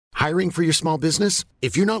Hiring for your small business?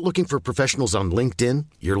 If you're not looking for professionals on LinkedIn,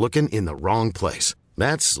 you're looking in the wrong place.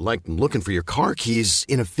 That's like looking for your car keys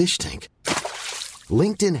in a fish tank.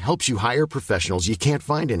 LinkedIn helps you hire professionals you can't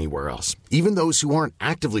find anywhere else, even those who aren't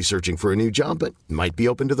actively searching for a new job but might be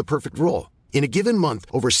open to the perfect role. In a given month,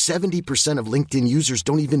 over 70% of LinkedIn users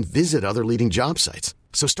don't even visit other leading job sites.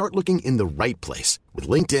 So start looking in the right place. With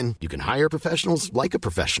LinkedIn, you can hire professionals like a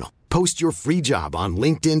professional. Post your free job on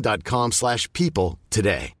linkedin.com/people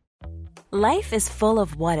today. Life is full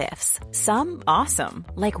of what-ifs. Some awesome,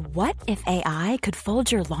 like what if AI could fold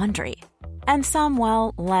your laundry? And some,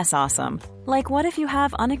 well, less awesome, like what if you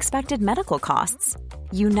have unexpected medical costs?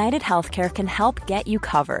 United Healthcare can help get you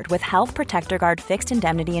covered with Health Protector Guard fixed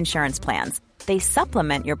indemnity insurance plans. They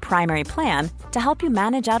supplement your primary plan to help you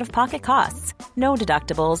manage out-of-pocket costs. No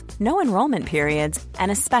deductibles, no enrollment periods,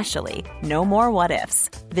 and especially no more what-ifs.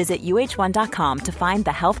 Visit uh1.com to find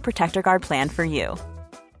the Health Protector Guard plan for you.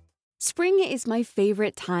 Spring is my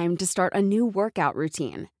favorite time to start a new workout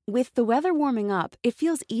routine. With the weather warming up, it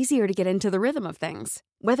feels easier to get into the rhythm of things.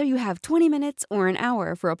 Whether you have 20 minutes or an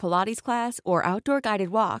hour for a Pilates class or outdoor guided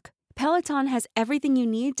walk, Peloton has everything you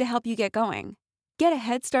need to help you get going. Get a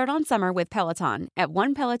head start on summer with Peloton at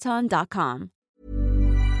onepeloton.com.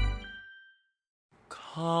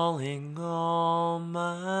 Calling all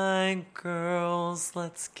my girls,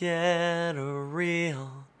 let's get a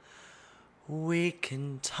real. We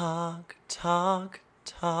can talk,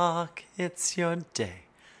 it's your day,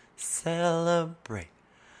 celebrate.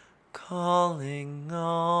 Calling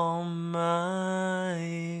all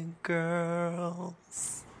my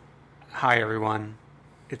girls. Hi everyone,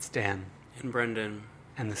 it's Dan. And Brendan.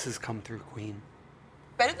 And this is Come Through Queen.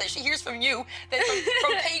 Better that she hears from you than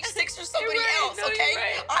from Page Six or somebody else, okay?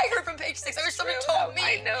 Right. I heard from Page Six. I wish somebody told me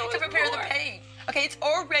to prepare the page. Okay, it's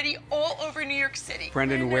already all over New York City.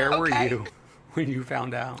 Brendan, where were you when you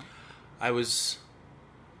found out? I was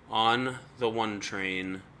on the 1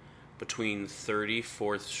 train between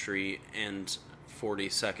 34th Street and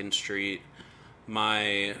 42nd Street.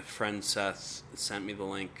 My friend Seth sent me the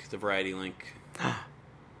link, the Variety link.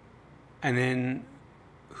 And then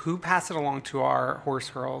who passed it along to our horse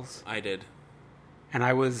girls? I did. And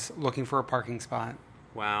I was looking for a parking spot.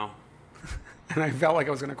 Wow. And I felt like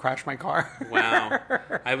I was going to crash my car. Wow.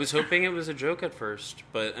 I was hoping it was a joke at first.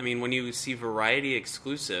 But, I mean, when you see Variety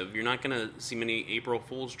exclusive, you're not going to see many April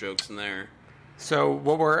Fool's jokes in there. So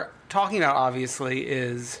what we're talking about, obviously,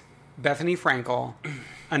 is Bethany Frankel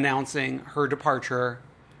announcing her departure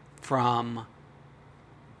from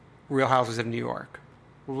Real Housewives of New York.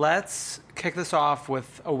 Let's kick this off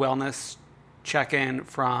with a wellness check-in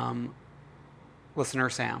from listener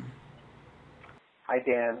Sam. Hi,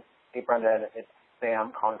 Dan. Hey, Brendan. It's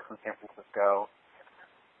Sam calling from San Francisco.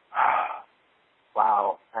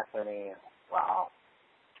 Wow, Bethany. Wow.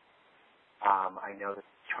 I know this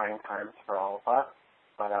is trying times for all of us,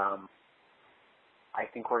 but I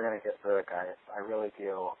think we're going to get through it, guys. I really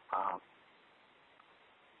do.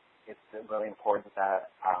 It's really important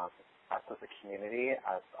that us as a community,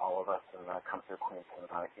 as all of us in the Come Through Queen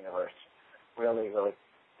Cinematic Universe, really,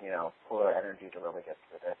 pull our energy to really get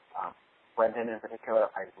through this. Brendan in particular,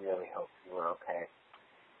 I really hope you are okay.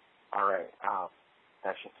 All right,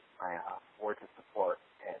 that's just my word of support,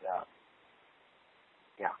 and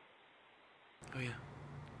yeah. Oh, yeah.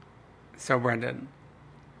 So, Brendan,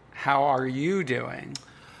 how are you doing?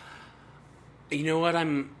 You know what?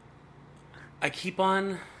 I keep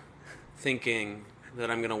on thinking that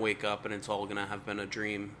I'm going to wake up and it's all going to have been a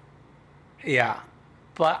dream. Yeah.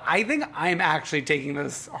 But I think I'm actually taking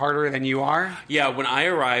this harder than you are. Yeah, when I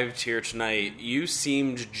arrived here tonight, you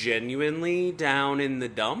seemed genuinely down in the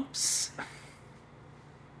dumps.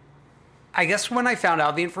 I guess when I found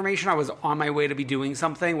out the information, I was on my way to be doing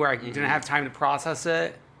something where I didn't have time to process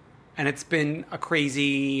it. And it's been a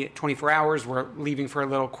crazy 24 hours. We're leaving for a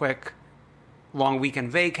little quick long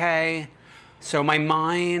weekend vacay. So my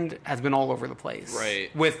mind has been all over the place.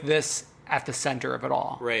 Right. With this at the center of it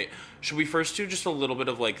all. Right. Should we first do just a little bit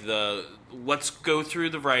of let's go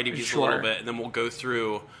through the Variety piece a little bit, and then we'll go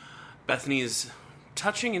through Bethany's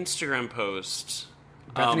touching Instagram post.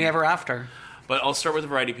 Bethany Ever After. But I'll start with the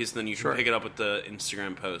Variety piece, and then you can pick it up with the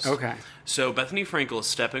Instagram post. Okay. So Bethany Frankel is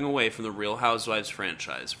stepping away from the Real Housewives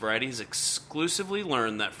franchise. Variety has exclusively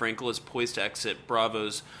learned that Frankel is poised to exit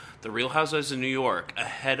Bravo's The Real Housewives of New York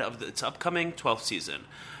ahead of its upcoming 12th season.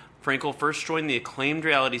 Frankel first joined the acclaimed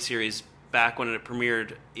reality series back when it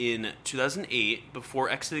premiered in 2008 before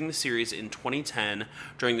exiting the series in 2010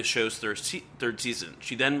 during the show's third season.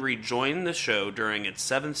 She then rejoined the show during its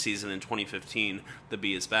 7th season in 2015, The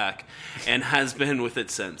Bee is Back, and has been with it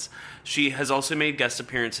since. She has also made guest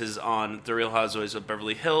appearances on The Real Housewives of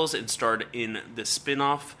Beverly Hills and starred in the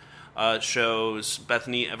spin-off shows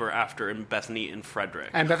Bethany Ever After and Bethany and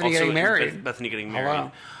Frederick. And Bethany also Getting Married. Bethany Getting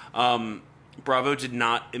Married. Bravo did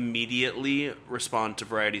not immediately respond to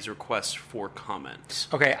Variety's request for comment.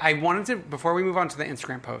 Okay, I wanted to, before we move on to the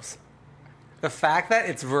Instagram post, the fact that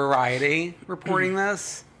it's Variety reporting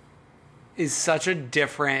this is such a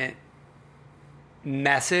different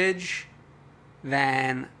message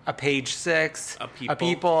than a Page Six, a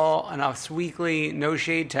People, an Us Weekly. No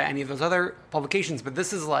shade to any of those other publications, but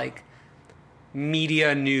this is like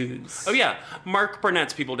media news. Oh yeah, Mark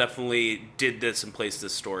Burnett's People definitely did this and placed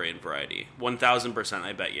this story in Variety. 1000%,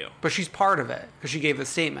 I bet you. But she's part of it because she gave a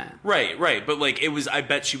statement. Right. But like it was, I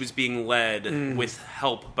bet she was being led with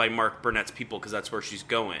help by Mark Burnett's People because that's where she's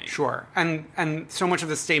going. Sure, and so much of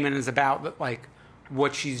the statement is about like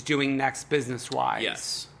what she's doing next business wise.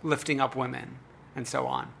 Yes, lifting up women and so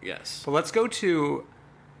on. Yes. But let's go to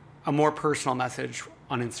a more personal message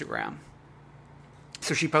on Instagram.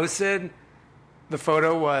 So she posted. The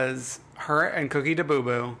photo was her and Cookie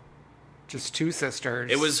DeBoo, just two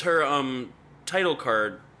sisters. It was her title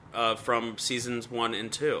card from seasons 1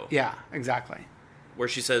 and 2. Yeah, exactly. Where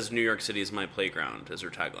she says, "New York City is my playground," as her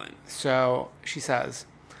tagline. So she says,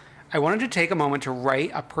 "I wanted to take a moment to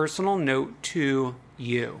write a personal note to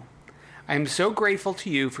you. I am so grateful to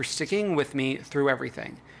you for sticking with me through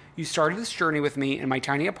everything. You started this journey with me in my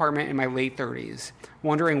tiny apartment in my late 30s,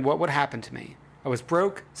 wondering what would happen to me. I was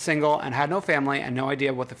broke, single, and had no family and no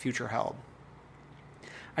idea what the future held.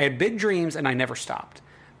 I had big dreams and I never stopped.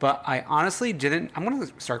 But I honestly didn't... I'm going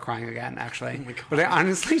to start crying again, actually. Oh my God. But I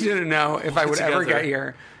honestly didn't know if I would ever get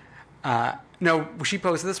here. No, she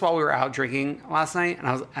posted this while we were out drinking last night, and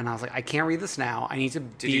I was like, I can't read this now. I need to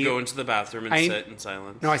Did you go into the bathroom and sit in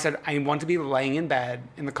silence? No, I said, I want to be laying in bed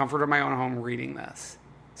in the comfort of my own home reading this.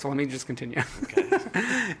 So let me just continue.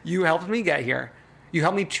 Okay. You helped me get here. You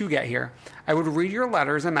helped me to get here. I would read your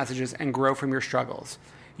letters and messages and grow from your struggles.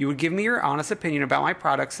 You would give me your honest opinion about my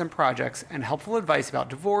products and projects and helpful advice about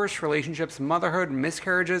divorce, relationships, motherhood,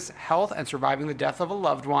 miscarriages, health, and surviving the death of a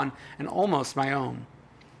loved one, and almost my own.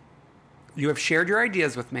 You have shared your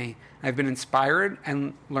ideas with me, and I've been inspired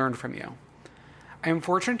and learned from you. I am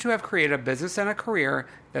fortunate to have created a business and a career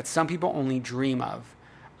that some people only dream of.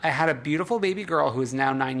 I had a beautiful baby girl who is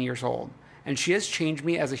now 9 years old, and she has changed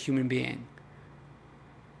me as a human being.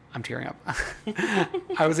 I'm tearing up.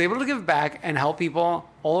 I was able to give back and help people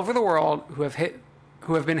all over the world who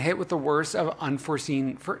have been hit with the worst of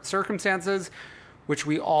unforeseen circumstances, which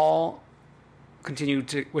we all continue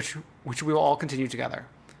to which we will all continue together.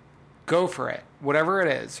 Go for it, whatever it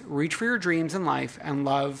is. Reach for your dreams in life and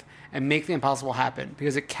love, and make the impossible happen,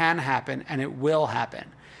 because it can happen and it will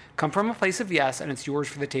happen. Come from a place of yes, and it's yours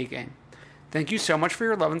for the taking. Thank you so much for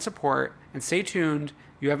your love and support, and stay tuned.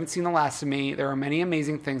 You haven't seen the last of me. There are many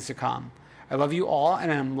amazing things to come. I love you all,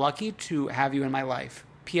 and I'm lucky to have you in my life.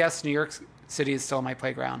 P.S. New York City is still my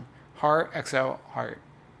playground. Heart, XO, heart.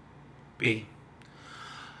 B.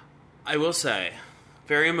 I will say,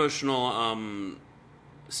 very emotional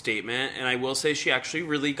statement, and I will say she actually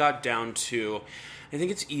really got down to... I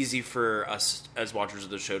think it's easy for us as watchers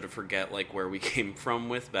of the show to forget like where we came from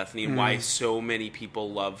with Bethany and why so many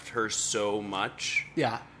people loved her so much.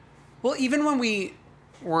 Yeah. Well, even when we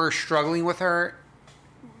were struggling with her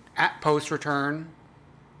at post-return,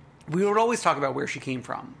 we would always talk about where she came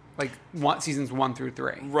from, like seasons 1 through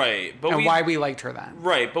 3. Right. But why we liked her then.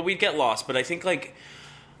 Right, but we'd get lost. But I think like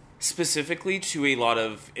specifically to a lot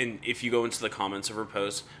of, and if you go into the comments of her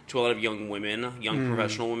post, to a lot of young women, young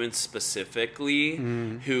professional women specifically,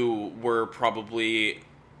 who were probably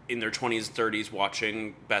in their 20s, 30s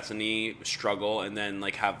watching Bethany struggle and then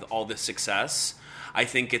like have all this success. I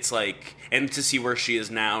think it's like, and to see where she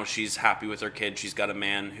is now, she's happy with her kid. She's got a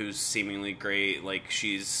man who's seemingly great. Like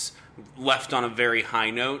she's left on a very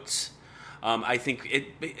high note. I think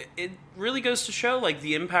it really goes to show like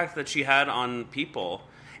the impact that she had on people.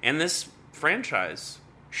 And this franchise.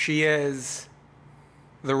 She is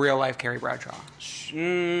the real life Carrie Bradshaw.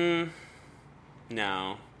 No.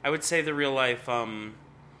 I would say the real life,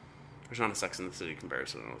 there's not a Sex and the City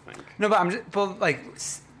comparison, I don't think. No, but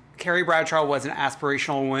Carrie Bradshaw was an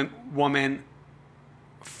aspirational woman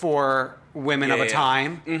for women of a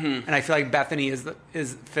time. Mm-hmm. And I feel like Bethany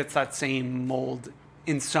fits that same mold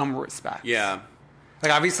in some respects. Yeah.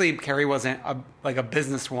 Like obviously Carrie wasn't a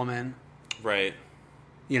businesswoman. Right.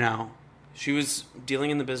 You know, She was dealing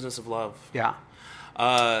in the business of love. Yeah.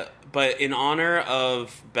 But in honor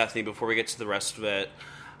of Bethany, before we get to the rest of it,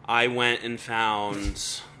 I went and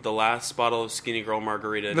found the last bottle of Skinny Girl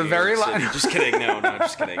Margarita. In The New very York City. last. Just kidding. No,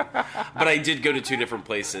 just kidding. But I did go to 2 different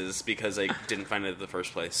places because I didn't find it at the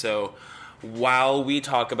first place. So while we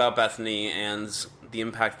talk about Bethany and the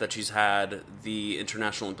impact that she's had, the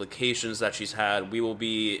international implications that she's had, we will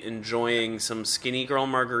be enjoying some Skinny Girl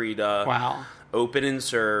Margarita. Wow. Open and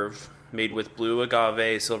serve, made with blue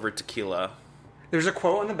agave silver tequila. There's a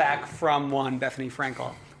quote on the back from one Bethany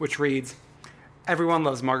Frankel, which reads, "Everyone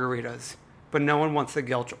loves margaritas, but no one wants the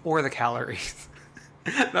guilt or the calories."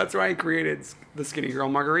 That's why I created the Skinny Girl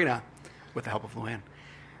Margarita, with the help of Luann.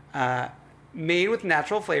 Made with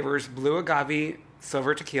natural flavors, blue agave,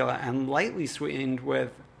 silver tequila, and lightly sweetened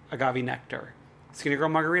with agave nectar. Skinny Girl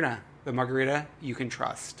Margarita, the margarita you can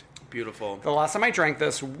trust. Beautiful. The last time I drank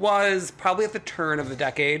this was probably at the turn of the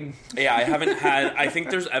decade. Yeah, I haven't had... I think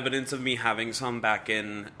there's evidence of me having some back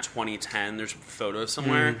in 2010. There's photos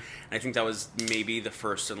somewhere. And I think that was maybe the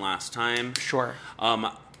first and last time. Sure.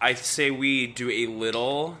 I say we do a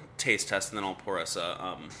little taste test, and then I'll pour us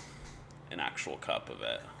an actual cup of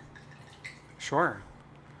it. Sure.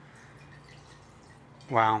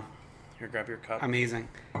 Wow. Here, grab your cup. Amazing.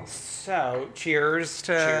 So, cheers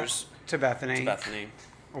to Bethany. To Bethany.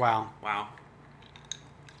 Wow. Wow.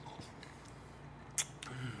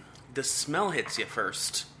 The smell hits you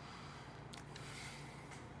first.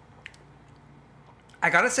 I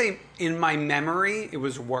gotta say, in my memory, it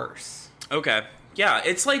was worse. Okay. Yeah,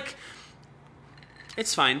 it's like...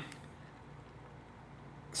 It's fine.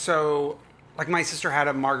 So, like, my sister had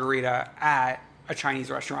a margarita at a Chinese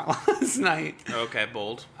restaurant last night. Okay,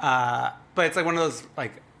 bold. But it's like one of those,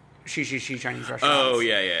 like, she Chinese restaurants. Oh,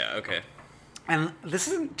 yeah, okay. And this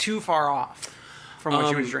isn't too far off from what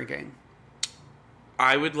she was drinking.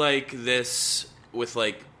 I would like this with,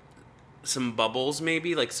 like, some bubbles,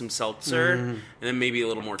 maybe, like some seltzer, and then maybe a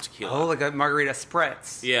little more tequila. Oh, like a margarita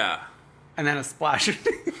spritz. Yeah. And then a splash of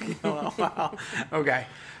tequila. Wow. Okay.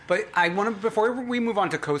 But I want to, before we move on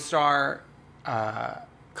to co-star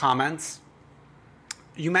comments,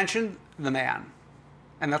 you mentioned the man.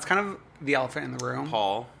 And that's kind of the elephant in the room.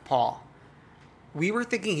 Paul. We were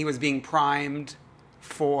thinking he was being primed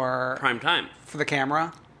for... Prime time. For the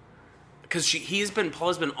camera. Because Paul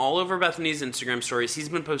has been all over Bethany's Instagram stories. He's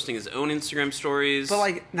been posting his own Instagram stories. But,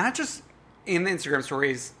 like, not just in the Instagram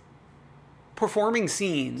stories, performing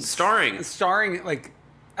scenes. Starring, like,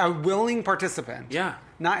 a willing participant. Yeah.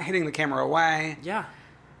 Not hitting the camera away. Yeah.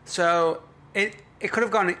 So, it could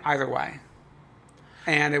have gone either way.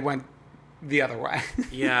 And it went the other way.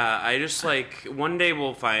 Yeah, I just, like, one day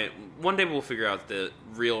we'll figure out the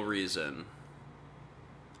real reason.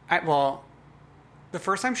 Well, the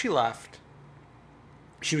first time she left,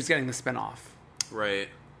 she was getting the spinoff. Right.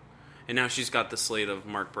 And now she's got the slate of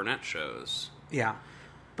Mark Burnett shows. Yeah.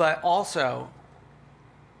 But also,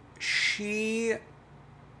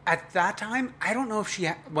 at that time, I don't know if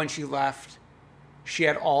when she left, she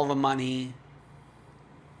had all the money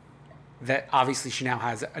that obviously she now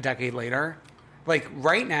has a decade later. Like,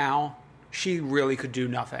 right now, she really could do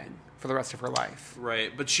nothing for the rest of her life.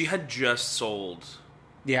 Right. But she had just sold...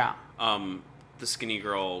 Yeah. The Skinny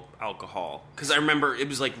Girl alcohol. Because I remember it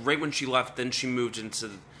was like right when she left, then she moved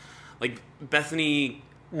into... Like, Bethany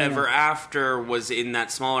Ever After was in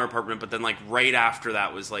that smaller apartment, but then, like, right after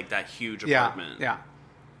that was, like, that huge apartment. Yeah.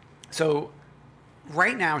 So,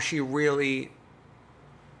 right now, she really...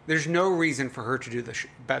 There's no reason for her to do the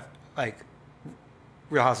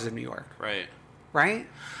Real Houses of New York. Right?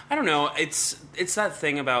 I don't know. It's that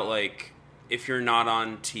thing about, like, if you're not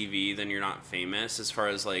on TV, then you're not famous. As far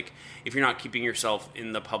as, like, if you're not keeping yourself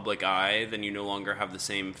in the public eye, then you no longer have the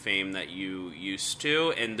same fame that you used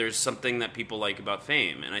to. And there's something that people like about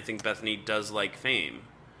fame. And I think Bethany does like fame.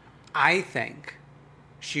 I think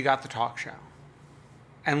she got the talk show.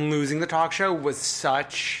 And losing the talk show was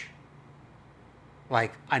such,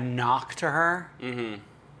 like, a knock to her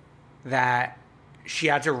that she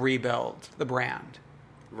had to rebuild the brand.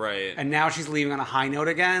 Right. And now she's leaving on a high note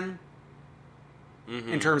again.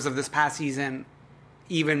 In terms of this past season,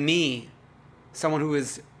 even me, someone who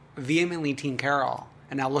is vehemently Team Carol,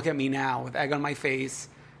 and now look at me now with egg on my face,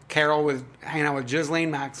 Carol hanging out with Ghislaine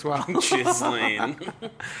Maxwell. Ghislaine.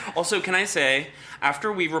 Also, can I say,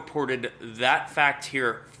 after we reported that fact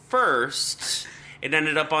here first, it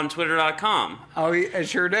ended up on Twitter.com. Oh, it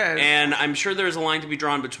sure did. And I'm sure there's a line to be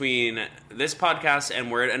drawn between this podcast and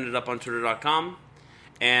where it ended up on Twitter.com.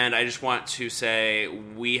 And I just want to say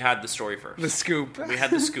we had the story first. The scoop. We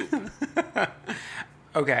had the scoop.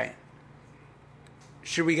 Okay.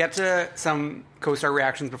 should we get to some co-star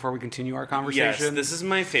reactions before we continue our conversation? Yes, this is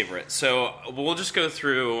my favorite. So we'll just go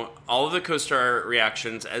through all of the co-star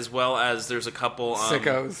reactions, as well as there's a couple...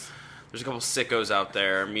 sickos. There's a couple sickos out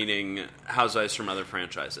there, meaning housewives from other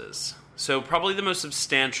franchises. So probably the most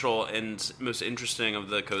substantial and most interesting of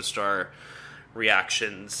the co-star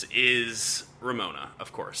reactions is Ramona,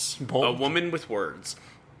 of course. Bold. A woman with words.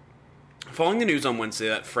 Following the news on Wednesday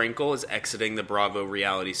that Frankel is exiting the Bravo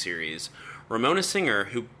reality series, Ramona Singer,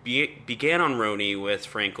 who began on Roni with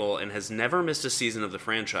Frankel and has never missed a season of the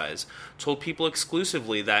franchise, told People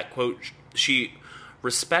exclusively that, quote, she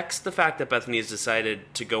respects the fact that Bethany has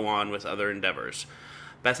decided to go on with other endeavors.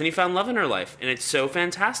 Bethany found love in her life, and it's so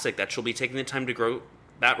fantastic that she'll be taking the time to grow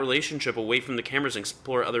that relationship away from the cameras and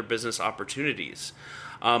explore other business opportunities.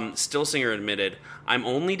 Still, Singer admitted, I'm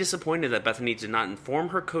only disappointed that Bethany did not inform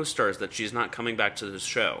her co-stars that she's not coming back to the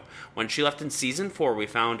show. When she left in season 4, we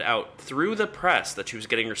found out through the press that she was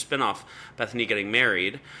getting her spinoff, Bethany Getting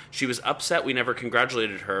Married. She was upset we never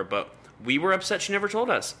congratulated her, but we were upset she never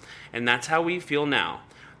told us. And that's how we feel now.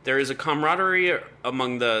 There is a camaraderie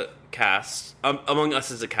among the cast, among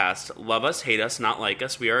us as a cast. Love us, hate us, not like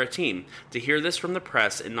us. We are a team. To hear this from the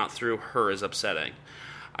press and not through her is upsetting.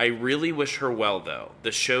 I really wish her well, though.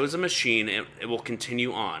 The show's a machine, and it will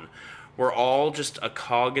continue on. We're all just a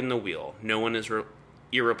cog in the wheel. No one is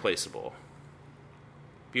irreplaceable.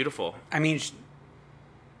 Beautiful. I mean,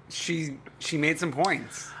 she made some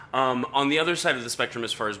points. On the other side of the spectrum,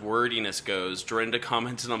 as far as wordiness goes, Dorinda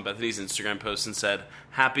commented on Bethany's Instagram post and said,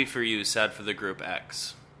 "Happy for you, sad for the group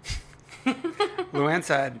X." Luann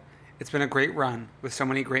said, it's been a great run with so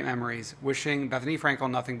many great memories. Wishing Bethany Frankel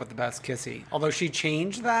nothing but the best, Kissy. Although she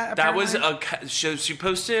changed that, apparently. That was she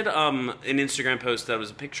posted an Instagram post that was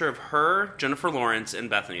a picture of her, Jennifer Lawrence, and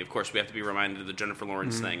Bethany. Of course, we have to be reminded of the Jennifer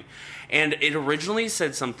Lawrence thing. And it originally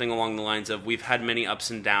said something along the lines of, we've had many ups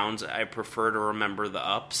and downs. I prefer to remember the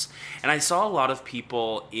ups. And I saw a lot of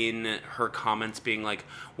people in her comments being like,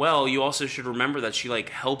 well, you also should remember that she like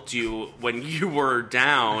helped you when you were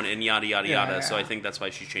down and yada, yada, yada. Yeah. So I think that's why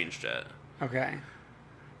she changed it. Okay.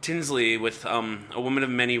 Tinsley, with a woman of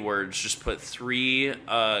many words, just put 3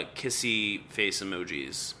 kissy face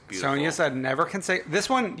emojis. Beautiful. Sonia said, never can say... This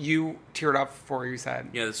one you teared up for, you said.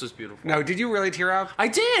 Yeah, this was beautiful. No, did you really tear up? I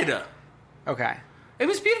did! Okay. It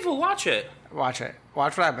was beautiful. Watch it. Watch it.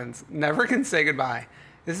 Watch what happens. Never can say goodbye.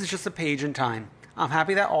 This is just a page in time. I'm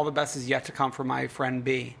happy that all the best is yet to come for my friend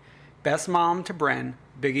B. Best mom to Bryn,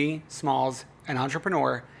 Biggie, Smalls, an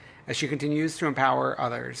entrepreneur, as she continues to empower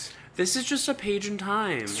others. This is just a page in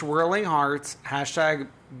time. Swirling hearts, hashtag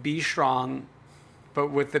be strong, but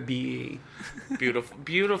with the BE. Beautiful,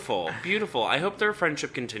 beautiful, beautiful. I hope their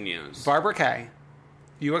friendship continues. Barbara K.,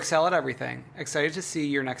 you excel at everything. Excited to see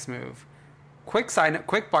your next move. Quick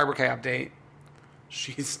Barbara K. update.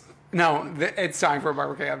 No, it's time for a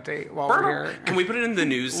Barbara K. update while we're here. Can we put it in the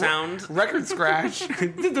news sound? Record scratch. Barbara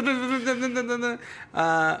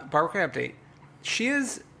K. update. She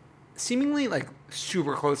is seemingly like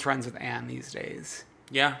super close friends with Anne these days.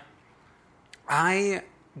 Yeah. I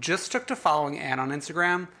just took to following Anne on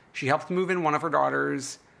Instagram. She helped move in one of her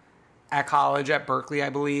daughters at college at Berkeley, I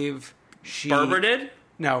believe. Barbara did?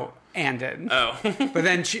 No, Anne did. Oh. but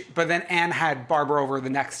then Anne had Barbara over the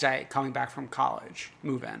next day coming back from college,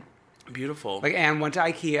 move in. Beautiful. Like Anne went to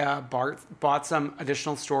IKEA, bought some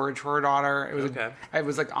additional storage for her daughter. I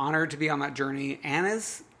was like honored to be on that journey. Anne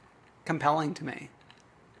is compelling to me.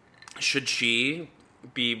 Should she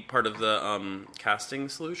be part of the casting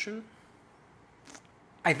solution?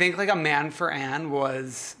 I think like a man for Anne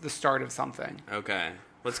was the start of something. Okay.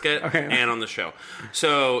 Let's get Anne on the show.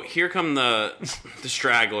 So here come the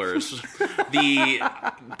stragglers. The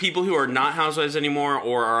people who are not housewives anymore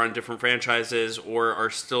or are on different franchises or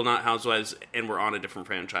are still not housewives and were on a different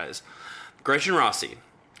franchise. Gretchen Rossi.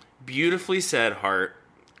 Beautifully said, heart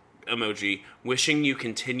emoji. Wishing you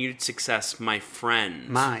continued success, my friend.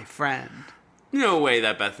 My friend. No way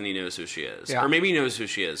that Bethany knows who she is. Yeah. Or maybe knows who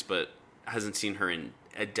she is, but hasn't seen her in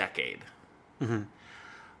a decade. Mm-hmm.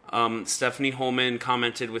 Stephanie Holman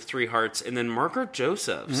commented with 3 hearts, and then Margaret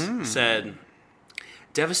Josephs said,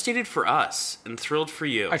 devastated for us and thrilled for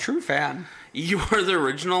you. A true fan. You are the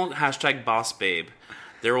original hashtag boss babe.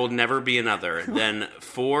 There will never be another. Then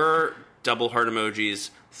 4 double heart emojis,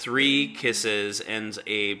 3 kisses, and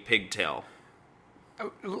a pigtail.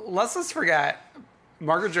 Let's just forget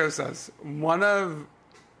Margaret Josephs, one of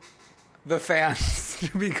the fans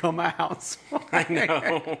to become a housewife. I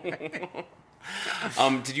know.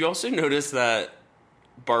 Did you also notice that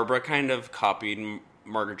Barbara kind of copied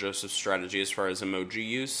Margaret Joseph's strategy as far as emoji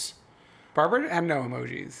use? Barbara had no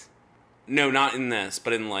emojis. No, not in this,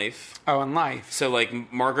 but in life. Oh, in life. So, like,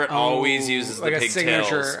 Margaret always uses the like a pigtails.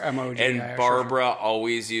 signature emoji. And yeah, Barbara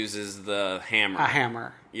always uses the hammer. A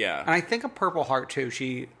hammer. Yeah. And I think a purple heart, too.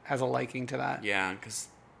 She has a liking to that. Yeah, because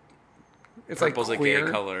it's purple's like a queer.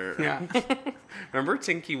 gay color. Yeah. Remember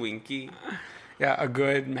Tinky Winky? Yeah, a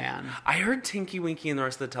good man. I heard Tinky Winky and the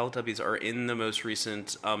rest of the Teletubbies are in the most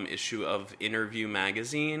recent issue of Interview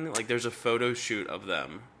magazine. Like, there's a photo shoot of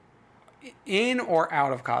them. In or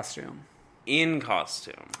out of costume? In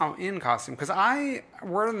costume. Oh, in costume. Because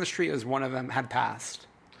word on the street is one of them had passed.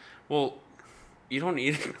 Well, you don't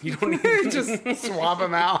need Just swap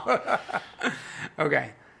them out.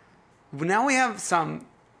 Okay. Well, now we have some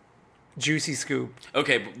juicy scoop.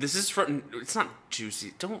 Okay, but this is from... It's not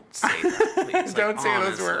juicy. Don't say that, please. Don't say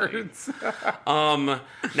honestly. those words.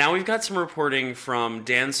 Now we've got some reporting from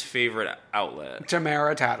Dan's favorite outlet.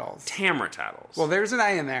 Tamara Tattles. Tamara Tattles. Well, there's an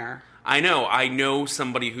A in there. I know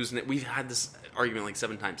somebody whose... We've had this argument like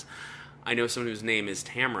 7 times. I know someone whose name is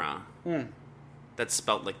Tamara. That's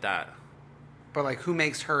spelt like that. But, like, who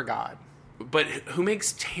makes her God? But who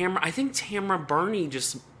makes Tamara... I think Tamara Barney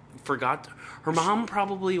just forgot... Her mom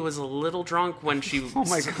probably was a little drunk when she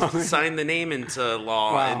signed the name into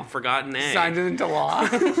law and forgot an A. Signed it into law.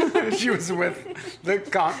 She was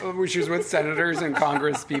with senators and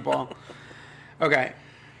Congress people. Okay,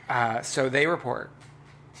 so they report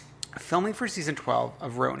filming for season 12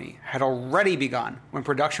 of Roni had already begun when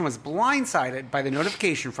production was blindsided by the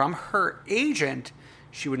notification from her agent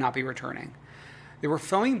she would not be returning. They were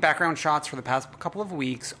filming background shots for the past couple of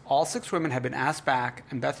weeks. All 6 women had been asked back,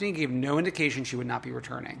 and Bethany gave no indication she would not be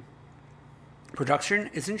returning. Production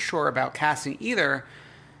isn't sure about casting either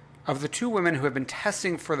of the 2 women who have been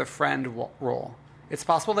testing for the friend role. It's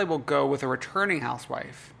possible they will go with a returning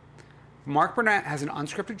housewife. Mark Burnett has an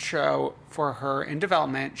unscripted show for her in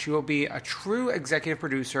development. She will be a true executive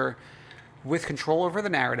producer with control over the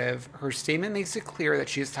narrative. Her statement makes it clear that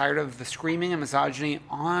she is tired of the screaming and misogyny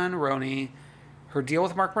on Roni. Her deal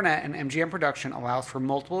with Mark Burnett and MGM Production allows for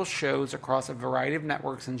multiple shows across a variety of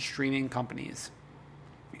networks and streaming companies.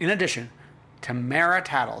 In addition, Tamara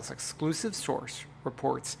Tattles, exclusive source,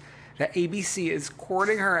 reports that ABC is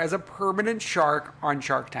courting her as a permanent shark on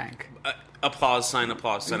Shark Tank. Applause sign,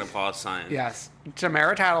 applause sign, applause sign. Yes.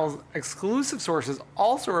 Tamara Tattles' exclusive sources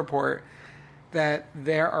also report that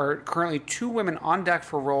there are currently 2 women on deck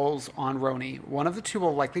for roles on Roni. One of the 2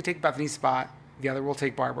 will likely take Bethany's spot. The other will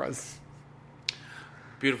take Barbara's.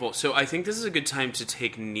 Beautiful. So I think this is a good time to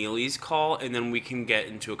take Neely's call, and then we can get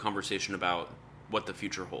into a conversation about what the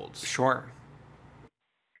future holds. Sure.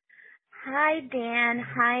 Hi, Dan.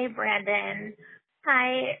 Hi, Brandon.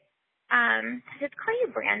 Hi. I just call you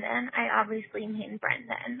Brandon. I obviously mean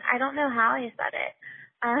Brendan. I don't know how I said it.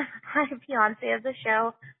 Hi, fiance of the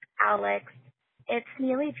show, Alex. It's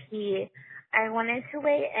Neely P. I wanted to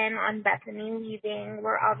weigh in on Bethany leaving.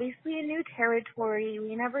 We're obviously in new territory.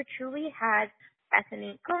 We never truly had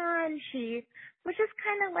Bethany gone. She was just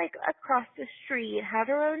kind of like across the street, had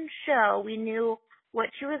her own show. We knew what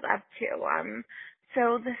she was up to.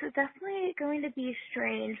 So this is definitely going to be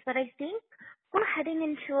strange, but I think we're heading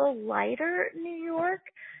into a lighter New York.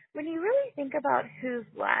 When you really think about who's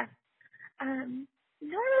left, no one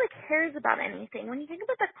really cares about anything. When you think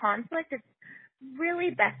about the conflict, it's really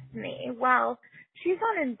Bethany. Well, she's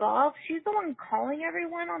not involved. She's the one calling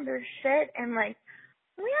everyone on their shit, and like,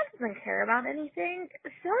 Leanne doesn't care about anything.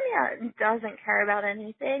 Sonia doesn't care about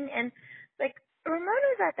anything. And, like,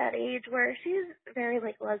 Ramona's at that age where she's very,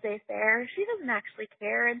 like, laissez-faire. She doesn't actually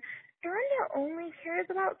care. And Dorinda only cares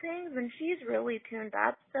about things when she's really tuned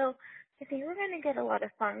up. So I think we're going to get a lot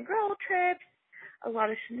of fun girl trips, a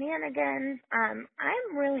lot of shenanigans. I'm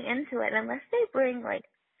really into it. Unless they bring, like,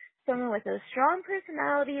 someone with a strong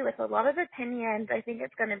personality, with a lot of opinions, I think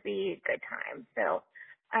it's going to be a good time. So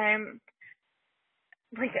I'm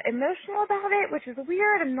like emotional about it, which is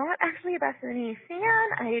weird. I'm not actually a Bethany fan.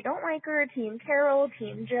 I don't like her. Team Carol,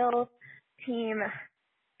 Team Jill, Team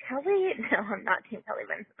Kelly. No, I'm not Team Kelly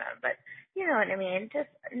Benjamin, but you know what I mean. Just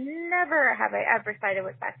never have I ever sided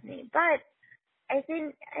with Bethany. But I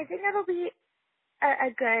think it'll be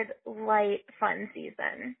a good, light, fun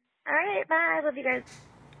season. All right, bye. Love you guys.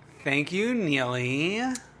 Thank you, Neely.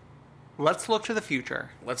 Let's look to the future.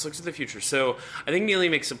 So I think Neely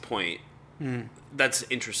makes a point. That's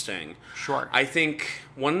interesting. Sure. I think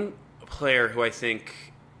one player who I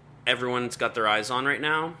think everyone's got their eyes on right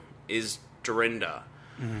now is Dorinda.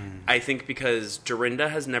 I think because Dorinda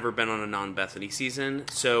has never been on a non-Bethany season,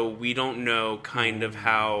 so we don't know kind of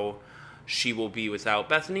how she will be without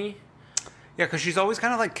Bethany. Yeah, because she's always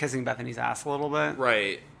kind of like kissing Bethany's ass a little bit.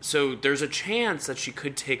 Right. So there's a chance that she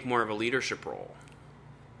could take more of a leadership role.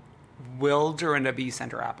 Will Dorinda be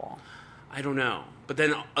Center Apple? I don't know. But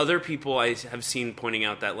then other people I have seen pointing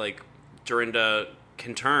out that, like, Dorinda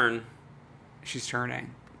can turn. She's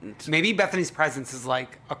turning. Maybe Bethany's presence is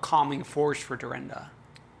like a calming force for Dorinda.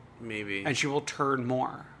 Maybe. And she will turn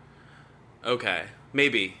more. Okay.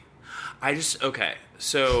 Maybe. Okay.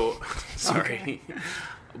 So, sorry. Okay.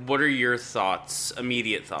 What are your thoughts,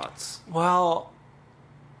 immediate thoughts? Well,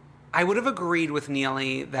 I would have agreed with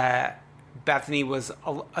Neely that Bethany was,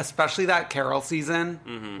 especially that Carol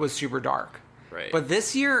season, was super dark. Right. But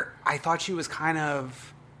this year, I thought she was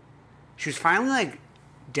she was finally, like,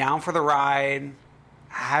 down for the ride,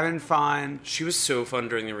 having fun. She was so fun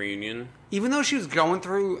during the reunion. Even though she was going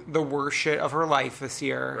through the worst shit of her life this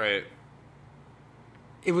year. Right.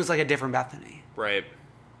 It was like a different Bethany. Right.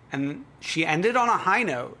 And she ended on a high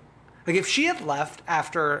note. Like, if she had left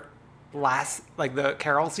after the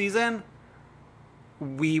Carol season,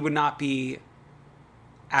 we would not be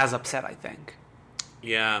as upset, I think.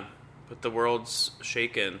 Yeah, but the world's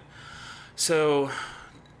shaken. So,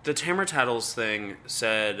 the Tamara Tattles thing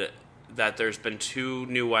said that there's been 2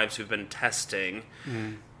 new wives who've been testing.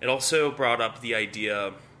 It also brought up the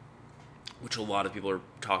idea, which a lot of people are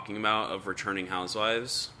talking about, of returning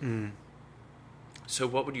housewives. So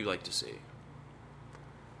what would you like to see?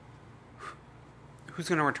 Who's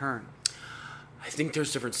going to return? I think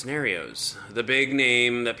there's different scenarios. The big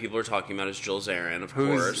name that people are talking about is Jill Zarin, of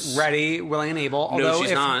course. Who's ready, willing, and able. No,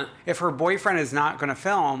 she's not. If her boyfriend is not going to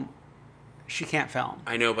film, she can't film.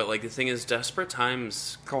 I know, but, like, the thing is, desperate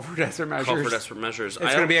times call for desperate measures. Call for desperate measures.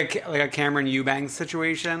 It's going to be like a Cameron Eubanks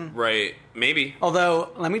situation. Right. Maybe.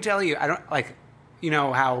 Although, let me tell you, I don't, like, you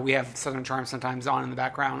know how we have Southern Charm sometimes on in the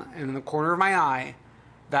background, and in the corner of my eye,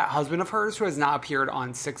 that husband of hers who has not appeared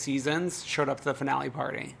on 6 seasons showed up to the finale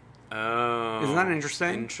party. Oh. Isn't that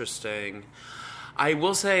interesting? Interesting. I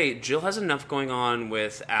will say, Jill has enough going on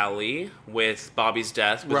with Allie, with Bobby's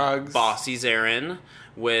death, with Ruggs. Bossy Zarin,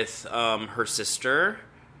 with her sister.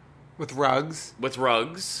 With Ruggs. With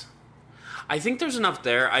Ruggs. I think there's enough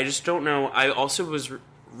there. I just don't know. I also was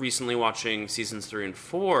recently watching seasons 3 and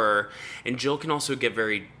 4, and Jill can also get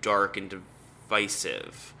very dark and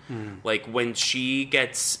divisive. Like, when she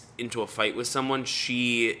gets into a fight with someone,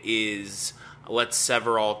 she is, let's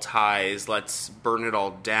sever all ties, let's burn it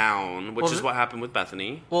all down, which is what happened with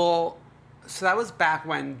Bethany. Well, so that was back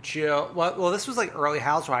when Jill... Well, this was like early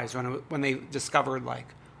Housewives when they discovered, like,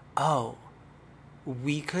 oh,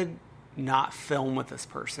 we could not film with this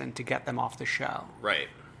person to get them off the show. Right.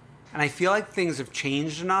 And I feel like things have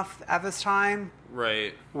changed enough at this time.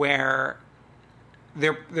 Right. Where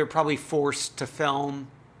they're probably forced to film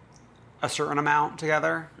a certain amount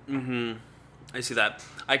together. I see that.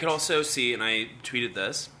 I could also see, and I tweeted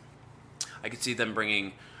this, I could see them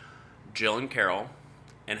bringing Jill and Carol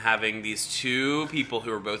and having these 2 people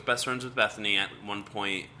who are both best friends with Bethany at one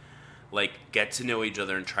point, like, get to know each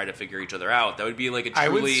other and try to figure each other out. That would be like a truly... I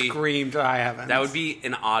would scream to I haven't. That would be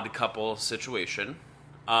an odd couple situation.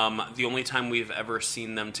 The only time we've ever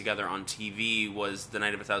seen them together on TV was The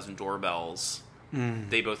Night of 1,000 Doorbells.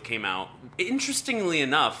 They both came out. Interestingly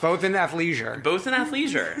enough... Both in athleisure.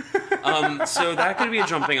 So that could be a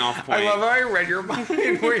jumping off point. I love how I read your mind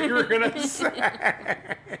what you were going to say.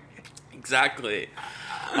 Exactly.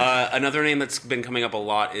 Another name that's been coming up a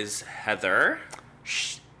lot is Heather.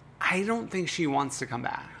 I don't think she wants to come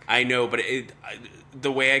back. I know, but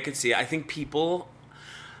the way I could see it, I think people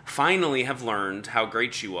finally have learned how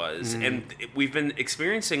great she was. And we've been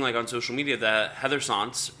experiencing, like, on social media, the Heather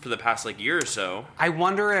Sance for the past, like, year or so. I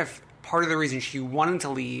wonder if part of the reason she wanted to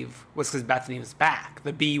leave was because Bethany was back.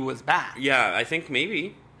 The bee was back. Yeah, I think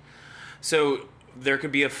maybe. So there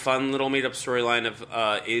could be a fun little made-up storyline of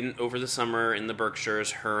over the summer in the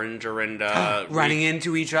Berkshires, her and Dorinda running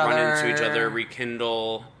into each other,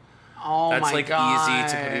 rekindle. Oh, that's my like God.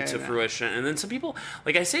 easy to put into fruition. And then some people,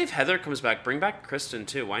 like, I say, if Heather comes back, bring back Kristen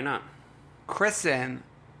too. Why not? Kristen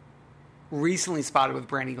recently spotted with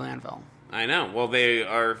Brandi Glanville. I know. Well, they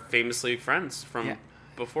are famously friends from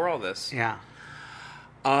before all this. Yeah.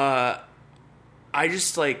 I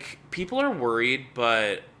just, like, people are worried,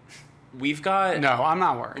 but we've got... No, I'm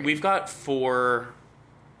not worried. We've got 4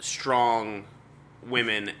 strong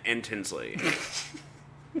women and Tinsley.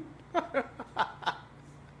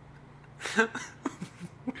 You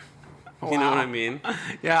know what I mean?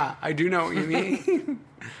 Yeah, I do know what you mean.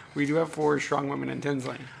 We do have 4 strong women in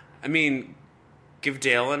Tinsley. I mean, give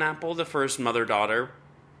Dale an apple, the first mother-daughter.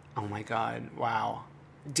 Oh my God, wow.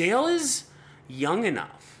 Dale is young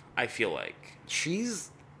enough, I feel like. She's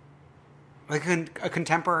like a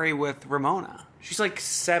contemporary with Ramona. She's like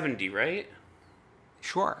 70, right?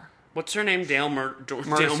 Sure. What's her name? Dale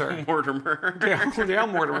Mercer. Mortimer. Dale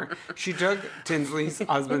Mortimer. She took Tinsley's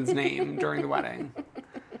husband's name during the wedding.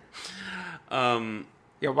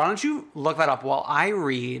 Yeah, why don't you look that up while I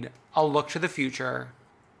read A Look to the Future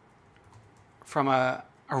from a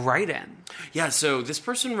write-in. Yeah, so this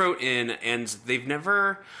person wrote in, and they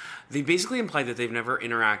basically implied that they've never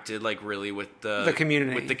interacted, like, really with the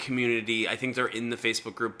community. With the community. I think they're in the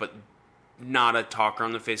Facebook group, but not a talker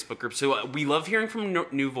on the Facebook group. So we love hearing from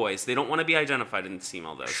New Voice. They don't want to be identified in this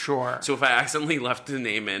email, though. Sure. So if I accidentally left the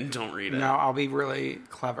name in, don't read it. No, I'll be really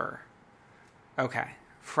clever. Okay.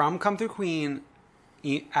 From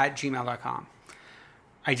comethroughqueen@gmail.com.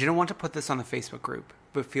 I didn't want to put this on the Facebook group,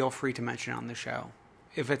 but feel free to mention it on the show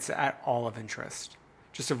if it's at all of interest.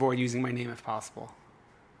 Just avoid using my name if possible.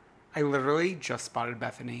 I literally just spotted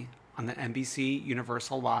Bethany on the NBC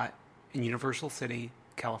Universal lot in Universal City,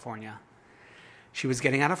 California. She was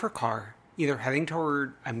getting out of her car, either heading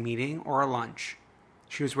toward a meeting or a lunch.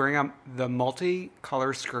 She was wearing the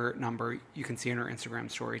multicolor skirt number you can see in her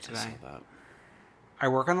Instagram story today. I saw that. I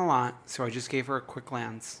work on the lot, so I just gave her a quick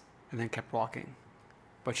glance and then kept walking.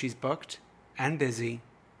 But she's booked and busy,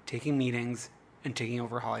 taking meetings and taking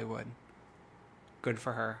over Hollywood. Good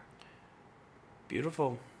for her.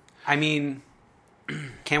 Beautiful. I mean,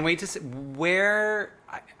 can't wait to see where,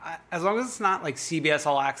 as long as it's not like CBS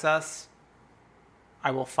All Access, I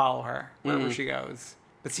will follow her wherever she goes.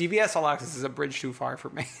 But CBS All Access is a bridge too far for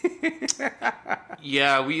me.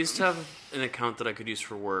 Yeah, we used to have an account that I could use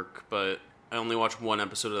for work, but I only watched one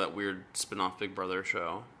episode of that weird spin-off Big Brother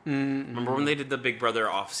show. Mm-hmm. Remember when they did the Big Brother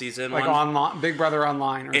off-season like one? Big Brother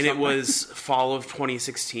Online or and something. it was fall of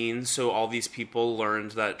 2016, so all these people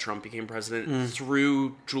learned that Trump became president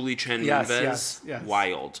through Julie Chen Moonves. Yes.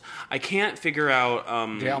 Wild. I can't figure out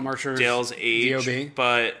Dale's age, DOB.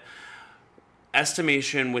 but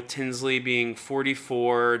estimation with Tinsley being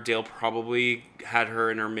 44, Dale probably had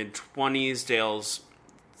her in her mid-20s. Dale's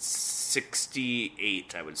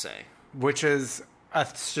 68, I would say. Which is a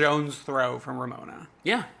stone's throw from Ramona.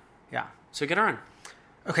 Yeah. Yeah. So get her on.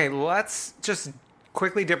 Okay, let's just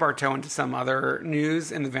quickly dip our toe into some other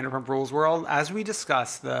news in the Vanderpump Rules world. As we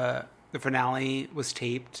discussed, the finale was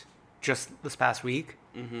taped just this past week.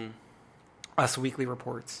 Mm-hmm. Us Weekly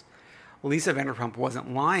reports. Lisa Vanderpump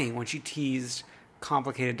wasn't lying when she teased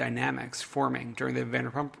complicated dynamics forming during the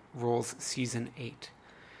Vanderpump Rules Season 8.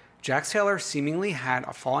 Jax Taylor seemingly had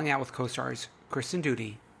a falling out with co-stars Kristen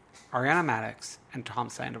Doute, Ariana Madix, and Tom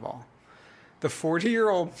Sandoval. The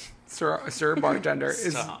 40-year-old Sir Bartender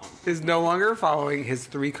is no longer following his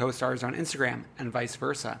 3 co-stars on Instagram, and vice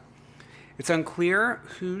versa. It's unclear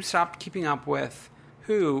who stopped keeping up with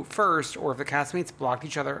who first, or if the castmates blocked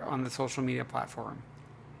each other on the social media platform.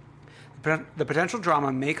 The potential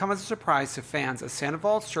drama may come as a surprise to fans, as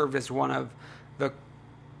Sandoval served as one of the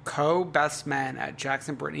co-best men at Jax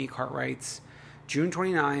and Brittany Cartwright's June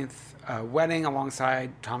 29th wedding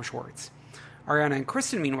alongside Tom Schwartz. Ariana and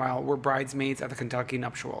Kristen, meanwhile, were bridesmaids at the Kentucky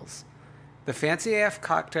nuptials. The Fancy AF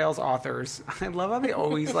Cocktails authors, I love how they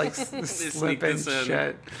always like slip in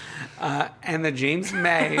shit, and the James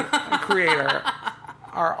May creator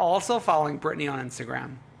are also following Brittany on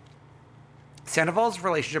Instagram. Sandoval's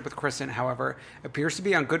relationship with Kristen, however, appears to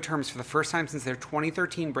be on good terms for the first time since their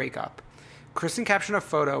 2013 breakup. Kristen captioned a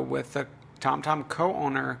photo with the TomTom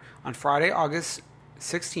co-owner on Friday, August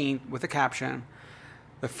 16th with the caption,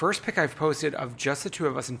 "The first pic I've posted of just the two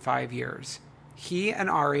of us in 5 years. He and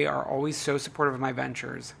Ari are always so supportive of my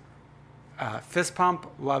ventures. Fist pump,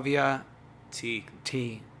 love ya. T.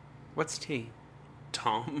 What's T?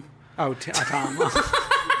 Tom. Oh, Tom.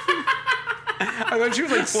 I thought she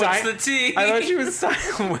was like What's the T? I thought she was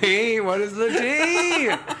signing. Wait, what is the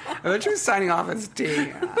T? I thought she was signing off as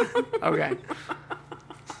T. Okay.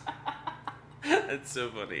 That's so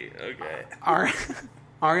funny. Okay.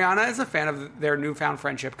 Ariana is a fan of their newfound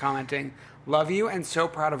friendship, commenting, "Love you and so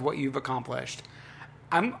proud of what you've accomplished."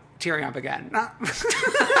 I'm tearing up again.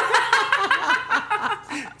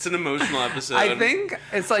 It's an emotional episode. I think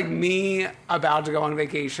it's like me about to go on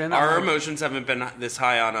vacation. Our emotions haven't been this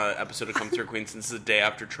high on an episode of Come Through Queen since the day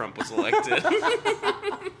after Trump was elected.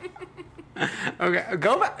 Okay,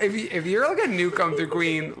 go back. If you're like a new Come Through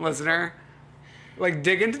Queen listener, like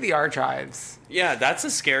dig into the archives. Yeah, that's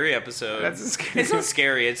a scary episode. It's not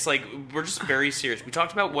scary. It's like we're just very serious. We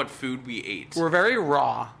talked about what food we ate. We're very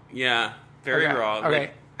raw. Yeah, very raw.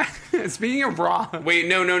 Okay. Speaking of raw. Wait,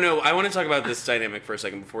 no. I want to talk about this dynamic for a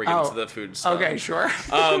second before we get into the food stuff. Okay, sure.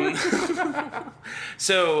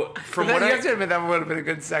 So from what you have to admit that would have been a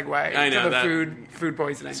good segue to the food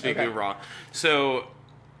poisoning. Speaking of raw, so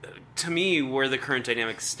to me, where the current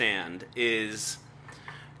dynamics stand is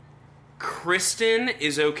Kristen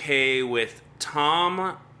is okay with Tom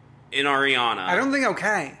and Ariana. I don't think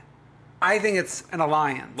okay. I think it's an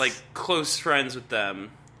alliance. Like, close friends with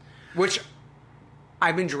them. Which,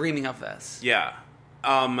 I've been dreaming of this. Yeah.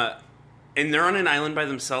 And they're on an island by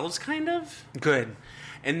themselves, kind of? Good.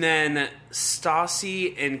 And then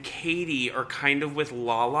Stassi and Katie are kind of with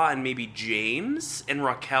Lala and maybe James and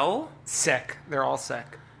Raquel. Sick. They're all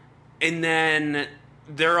sick. And then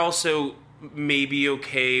they're also maybe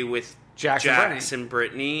okay with Jax and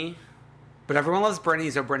Brittany. But everyone loves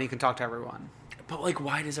Brittany, so Brittany can talk to everyone. But, like,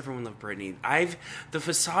 why does everyone love Brittany? The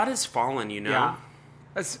facade has fallen, you know? Yeah.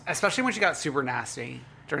 Especially when she got super nasty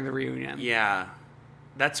during the reunion. Yeah.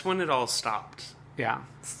 That's when it all stopped. Yeah.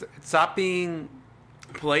 Stop being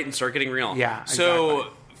polite and start getting real. Yeah,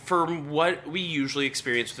 So, from what we usually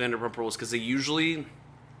experience with Vanderpump Rules, because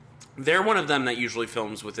they're one of them that usually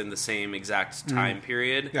films within the same exact time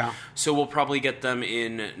period. Yeah. So we'll probably get them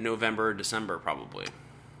in November or December, probably.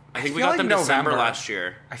 I think we feel got like them November. December last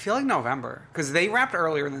year. I feel like November. Because they wrapped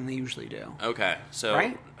earlier than they usually do. Okay. So,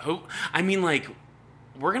 right? I mean, like,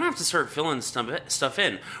 we're going to have to start filling stuff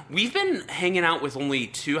in. We've been hanging out with only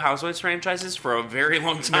 2 Housewives franchises for a very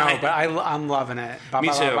long time. No, but I'm loving it. Me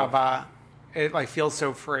too. It, like, feels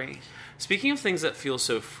so free. Speaking of things that feel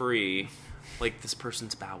so free, like this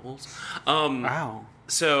person's bowels. Wow.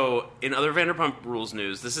 So, in other Vanderpump Rules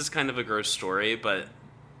news, this is kind of a gross story, but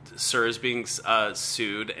Sir is being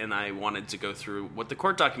sued, and I wanted to go through what the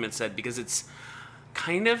court document said, because it's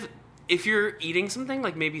kind of, if you're eating something,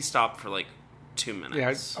 like, maybe stop for, like, 2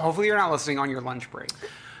 minutes. Yeah, hopefully you're not listening on your lunch break.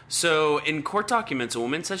 So, in court documents, a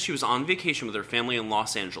woman says she was on vacation with her family in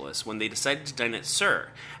Los Angeles when they decided to dine at Sir,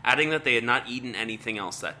 adding that they had not eaten anything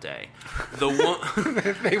else that day.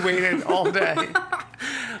 They waited all day.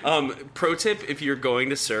 Pro tip, if you're going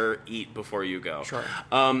to Sir, eat before you go. Sure.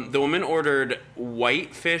 The woman ordered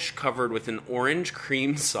white fish covered with an orange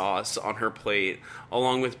cream sauce on her plate,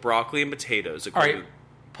 along with broccoli and potatoes. All right,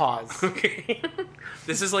 pause. Okay.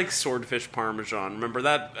 This is like Swordfish Parmesan. Remember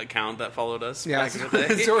that account that followed us back in the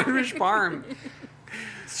day? Swordfish Parm.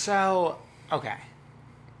 So, okay.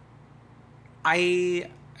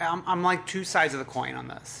 I'm like 2 sides of the coin on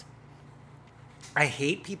this. I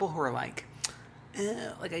hate people who are like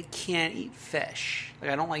I can't eat fish. Like,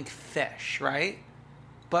 I don't like fish, right?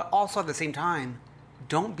 But also at the same time,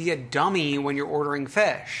 don't be a dummy when you're ordering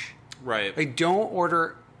fish. Right. Like, don't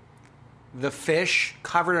order the fish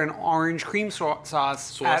covered in orange cream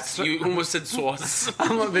sauce. You almost said sauce.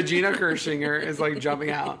 The Gina Kershinger is like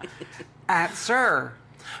jumping out at Sir.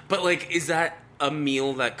 But, like, is that a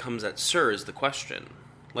meal that comes at Sir is the question.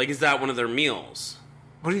 Like, is that one of their meals?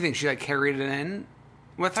 What do you think? She, like, carried it in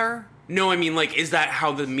with her? No, I mean, like, is that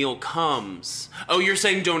how the meal comes? Oh, you're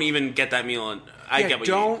saying don't even get that meal. And I get what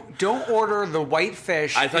you mean. Don't order the white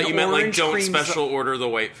fish. I thought you meant, like, don't special order the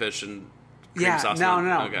white fish and cream sauce. No.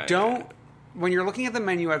 Okay, don't. Okay. When you're looking at the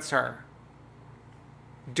menu at Sir,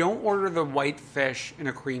 don't order the white fish in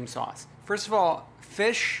a cream sauce. First of all,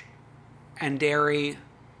 fish and dairy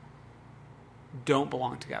don't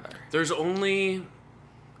belong together. There's only...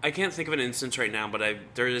 I can't think of an instance right now, but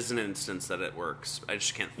there is an instance that it works. I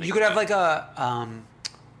just can't think. You could have like a,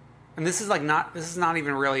 and this is not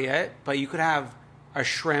even really it, but you could have a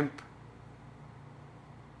shrimp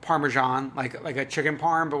parmesan, like a chicken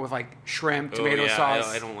parm, but with like shrimp, tomato sauce.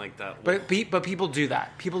 I don't like that. But people do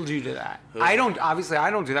that. People do that. Ugh. I don't do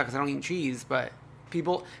that because I don't eat cheese. But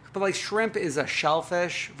like shrimp is a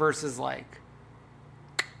shellfish versus like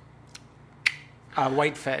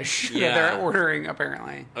whitefish that they're ordering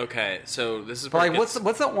apparently. Okay, so this is. But like, what's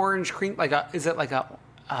the orange cream? Like is it like a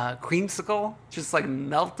creamsicle, just like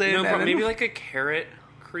melted? No, but maybe like a carrot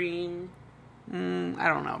cream. I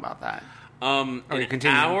don't know about that. An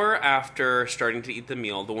hour after starting to eat the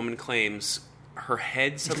meal, the woman claims her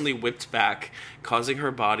head suddenly whipped back, causing her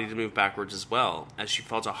body to move backwards as well, as she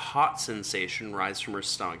felt a hot sensation rise from her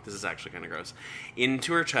stomach. This is actually kind of gross.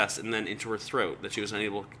 Into her chest and then into her throat that she was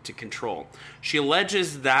unable to control. She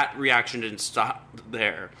alleges that reaction didn't stop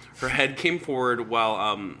there. Her head came forward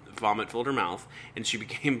while vomit filled her mouth, and she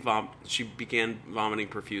began vomiting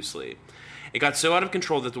profusely. It got so out of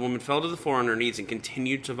control that the woman fell to the floor on her knees and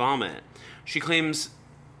continued to vomit. She claims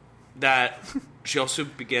that she also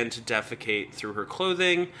began to defecate through her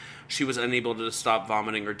clothing. She was unable to stop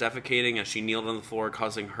vomiting or defecating as she kneeled on the floor,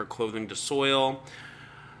 causing her clothing to soil.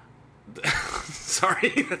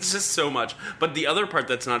 Sorry, that's just so much. But the other part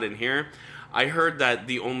that's not in here, I heard that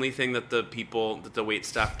the only thing that the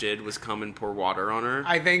waitstaff did was come and pour water on her.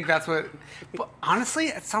 I think that's what... But honestly,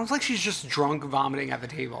 it sounds like she's just drunk vomiting at the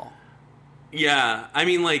table. Yeah, I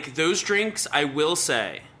mean, like, those drinks, I will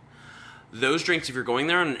say... Those drinks, if you're going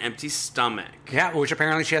there on an empty stomach, Yeah, which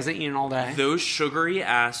apparently she hasn't eaten all day. those sugary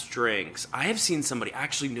ass drinks. I have seen somebody, I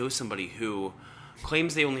actually know somebody who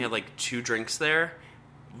claims they only had like 2 drinks there,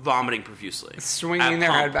 vomiting profusely. Swinging At their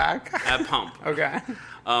Pump. head back. At Pump. Okay.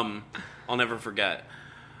 I'll never forget.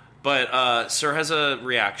 But Sir has a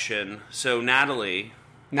reaction. So Nathalie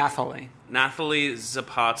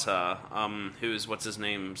Zapata, who's what's his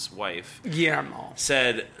name's wife, Guillermo,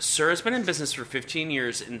 said, Sir has been in business for 15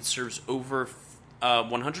 years and serves over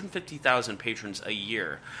 150,000 patrons a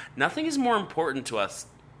year. Nothing is more important to us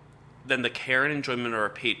than the care and enjoyment of our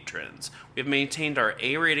patrons. We have maintained our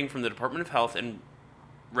A rating from the Department of Health and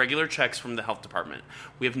regular checks from the health department.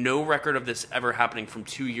 We have no record of this ever happening from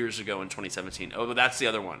 2 years ago in 2017. Oh, but that's the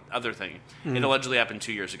other thing. It allegedly happened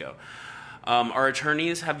 2 years ago. Our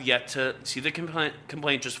attorneys have yet to see the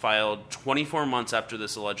complaint just filed 24 months after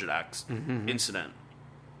this alleged incident.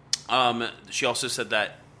 She also said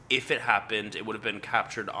that if it happened, it would have been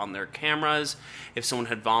captured on their cameras. If someone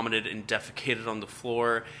had vomited and defecated on the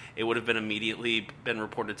floor, it would have been immediately been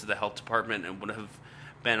reported to the health department and would have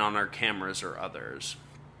been on our cameras or others.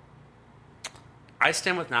 I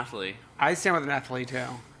stand with Nathalie. I stand with Nathalie too,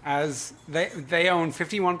 as they own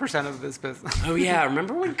 51% of this business. Oh yeah,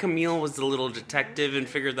 remember when Camille was the little detective and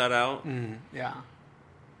figured that out? Yeah.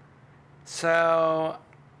 So,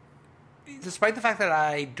 despite the fact that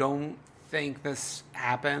I don't think this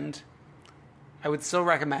happened, I would still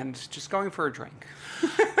recommend just going for a drink.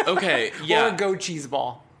 Okay, yeah. Or a goat cheese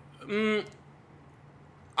ball.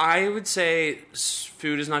 I would say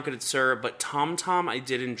food is not good at Sir, but Tom Tom, I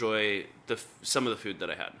did enjoy some of the food that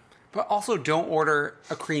I had. But also, don't order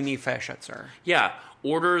a creamy fish at Sir. Yeah,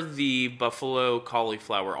 order the buffalo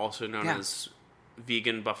cauliflower, also known Yeah. as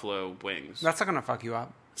vegan buffalo wings. That's not going to fuck you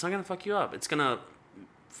up. It's not going to fuck you up. It's going to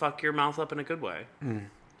fuck your mouth up in a good way.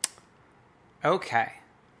 Okay.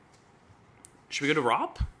 Should we go to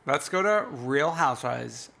ROP? Let's go to Real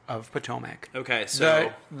Housewives of Potomac. Okay,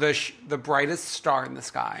 so... The brightest star in the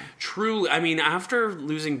sky. Truly, I mean, after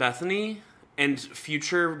losing Bethany and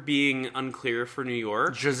future being unclear for New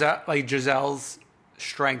York... Giselle's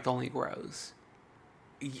strength only grows.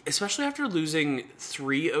 Especially after losing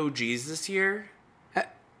 3 OGs this year.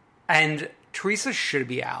 And Teresa should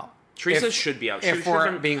be out. Teresa should be out. If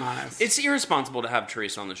we're being honest. It's irresponsible to have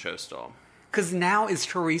Teresa on the show still. Because now, is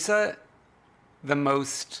Teresa the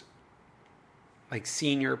most,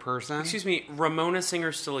 senior person? Excuse me, Ramona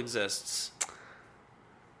Singer still exists.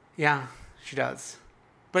 Yeah, she does.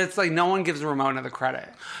 But it's no one gives Ramona the credit.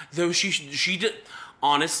 Though she did...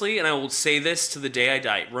 Honestly, and I will say this to the day I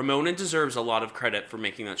die, Ramona deserves a lot of credit for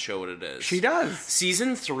making that show what it is. She does.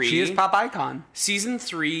 Season 3... She is pop icon. Season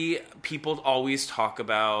 3, people always talk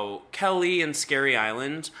about Kelly and Scary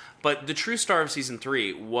Island, but the true star of Season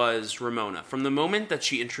 3 was Ramona. From the moment that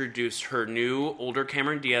she introduced her new, older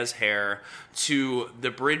Cameron Diaz hair, to the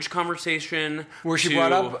bridge conversation... Where she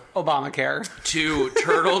brought up Obamacare. To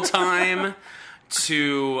Turtle Time,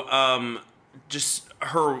 to just...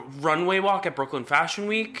 her runway walk at Brooklyn Fashion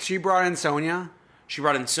Week. She brought in Sonia. She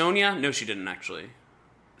brought in Sonia. No, she didn't actually.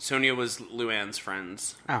 Sonia was Luann's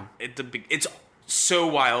friends. Oh. It's so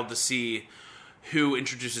wild to see who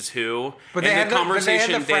introduces who. But and they had the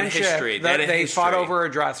conversation, they had history. They fought over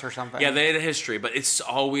a dress or something. Yeah, they had a history, but it's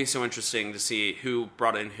always so interesting to see who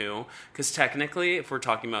brought in who. Because technically, if we're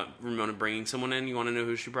talking about Ramona bringing someone in, you want to know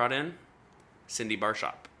who she brought in? Cindy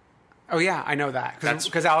Barshop. Oh, yeah, I know that.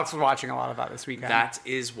 Because Alex was watching a lot of that this weekend. That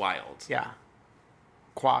is wild. Yeah.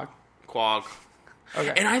 Quag.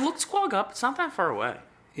 Okay. And I looked Quag up. It's not that far away.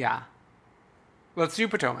 Yeah. Let's do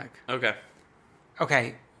Potomac. Okay.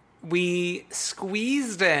 Okay. We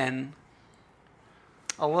squeezed in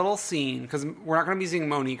a little scene, because we're not going to be seeing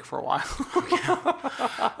Monique for a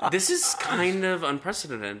while. This is kind of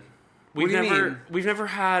unprecedented. What do you mean? We've never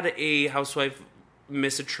had a housewife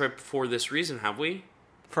miss a trip for this reason, have we?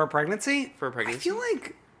 For a pregnancy? For a pregnancy? I feel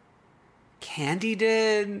like Candy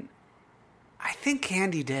did. I think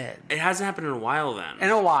Candy did. It hasn't happened in a while then. In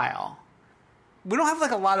a while. We don't have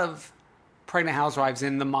a lot of pregnant housewives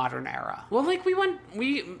in the modern era. Well,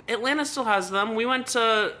 Atlanta still has them. We went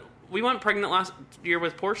pregnant last year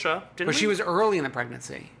with Portia, didn't we? But she was early in the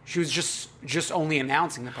pregnancy. She was just only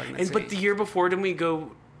announcing the pregnancy. But the year before, didn't we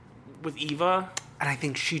go with Eva? And I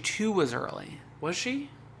think she too was early. Was she?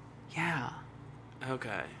 Yeah.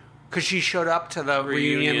 Okay. Because she showed up to the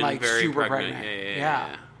reunion very super pregnant.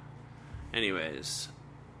 Yeah. Anyways,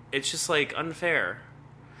 it's just unfair.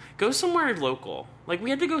 Go somewhere local.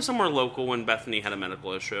 We had to go somewhere local when Bethany had a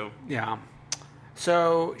medical issue. Yeah.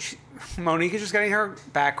 So Monique is just getting her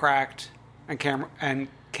back cracked, and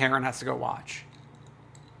Karen has to go watch.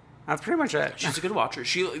 That's pretty much it. She's a good watcher.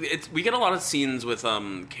 We get a lot of scenes with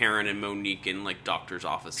Karen and Monique in like doctors'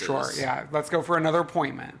 offices. Sure, yeah. Let's go for another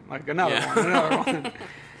appointment. Like another one.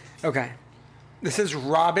 Okay. This is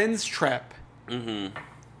Robin's trip. Mm-hmm.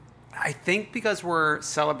 I think because we're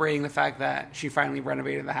celebrating the fact that she finally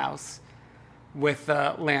renovated the house with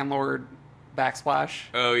the landlord backsplash.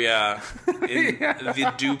 Oh, yeah.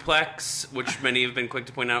 The duplex, which many have been quick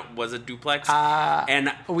to point out was a duplex.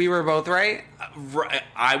 And we were both right?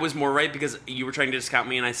 I was more right because you were trying to discount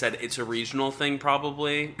me, and I said it's a regional thing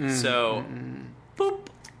probably. So, boop.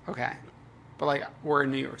 Okay. But, like, we're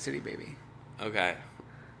in New York City, baby. Okay.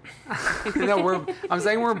 No, I'm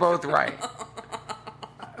saying we're both right.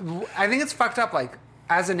 I think it's fucked up. Like,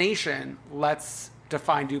 as a nation, let's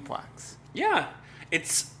define duplex. Yeah.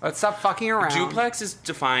 Let's stop fucking around. Duplex is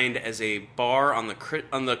defined as a bar on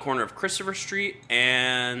the corner of Christopher Street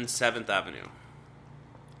and 7th Avenue.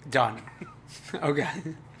 Done. Okay.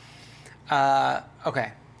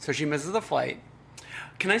 Okay. So she misses the flight.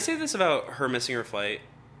 Can I say this about her missing her flight?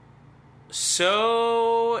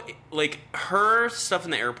 So, like, her stuff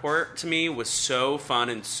in the airport to me was so fun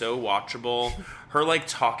and so watchable. Her, like,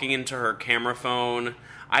 talking into her camera phone.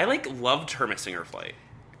 I, like, loved her missing her flight.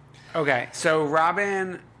 Okay, so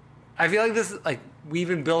Robin, I feel like this is, like, we've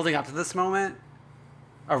been building up to this moment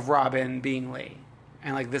of Robin being late.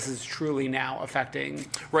 And, like, this is truly now affecting...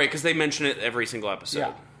 Right, because they mention it every single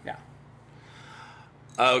episode. Yeah.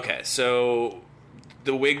 Okay, so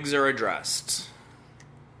the wigs are addressed.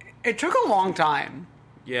 It took a long time.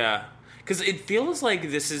 Yeah, because it feels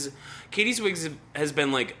like this is... Katie's wigs has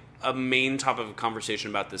been, like, a main topic of conversation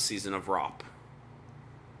about this season of ROP.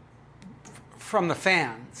 From the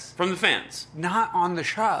fans. From the fans. Not on the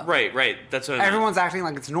show. Right. That's what I meant. Everyone's acting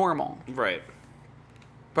like it's normal. Right.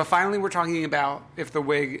 But finally we're talking about if the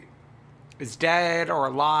wig is dead or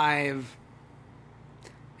alive.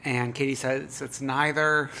 And Katie says it's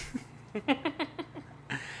neither. It's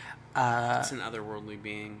an otherworldly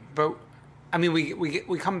being. But, I mean,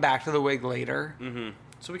 we come back to the wig later. Mm-hmm.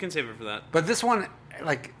 So we can save it for that. But this one,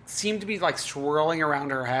 like, seemed to be, like, swirling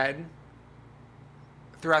around her head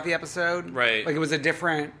throughout the episode. Right. Like, it was a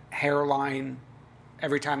different hairline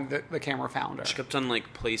every time the camera found her. She kept on,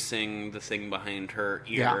 like, placing the thing behind her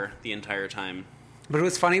ear the entire time. But it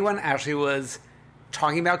was funny when Ashley was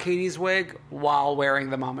talking about Katie's wig while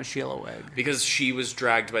wearing the Mama Sheila wig. Because she was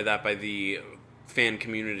dragged by the fan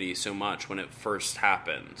community so much when it first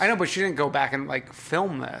happened. I know, but she didn't go back and, like,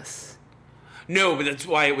 film this. No, but that's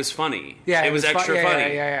why it was funny. Yeah, it was extra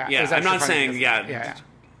funny. Yeah. I'm not saying,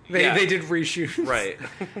 They did reshoots. Right.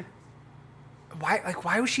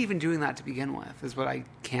 Why was she even doing that to begin with, is what I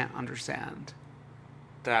can't understand.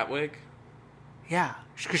 That wig? Yeah,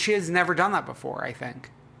 because she has never done that before, I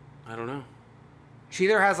think. I don't know. She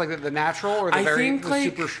either has, like, the natural or the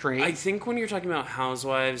super straight. I think when you're talking about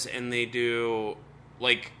housewives and they do,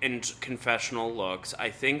 like, in confessional looks, I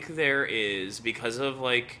think there is, because of,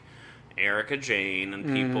 like, Erica Jane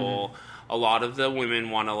and people, a lot of the women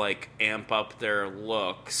want to, like, amp up their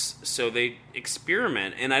looks, so they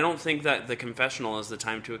experiment. And I don't think that the confessional is the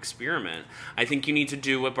time to experiment. I think you need to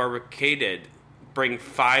do what Barbara Kay did. Bring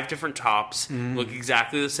 5 different tops, look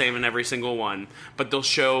exactly the same in every single one, but they'll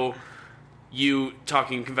show you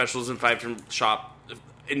talking confessionals in 5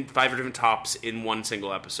 different tops in one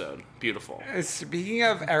single episode. Beautiful. Speaking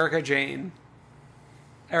of Erica Jane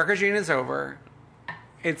is over.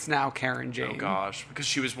 It's now Karen Jane. Oh gosh, because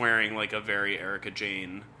she was wearing like a very Erica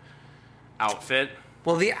Jane outfit.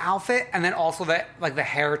 Well, the outfit and then also the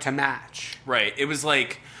hair to match. Right. It was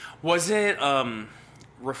like, was it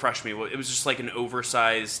refresh me? It was just like an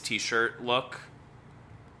oversized t-shirt look.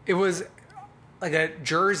 It was like a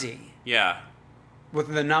jersey. Yeah. With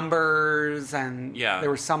the numbers and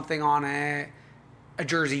there was something on it. A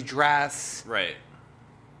jersey dress. Right.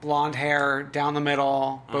 Blonde hair down the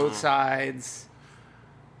middle, both sides.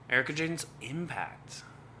 Erica Jane's impact.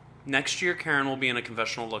 Next year, Karen will be in a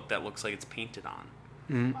confessional look that looks like it's painted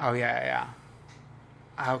on. Oh, yeah.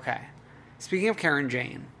 Okay. Speaking of Karen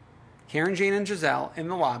Jane and Giselle in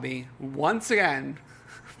the lobby, once again,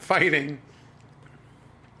 fighting.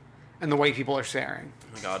 And the white people are staring.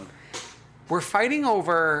 Oh, my God. We're fighting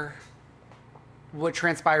over what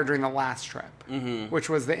transpired during the last trip, which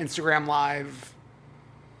was the Instagram Live.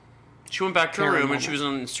 She went back to her Karen room moment. and she was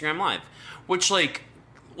on Instagram Live. Which, like,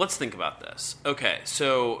 let's think about this. Okay,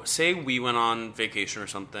 so say we went on vacation or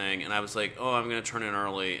something, and I was like, oh, I'm going to turn in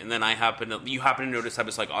early. And then you happen to notice I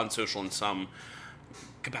was, like, on social in some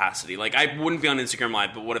capacity. Like, I wouldn't be on Instagram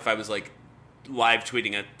Live, but what if I was, like, live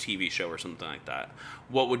tweeting a TV show or something like that?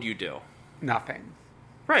 What would you do? Nothing.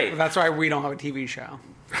 Right. That's why we don't have a TV show.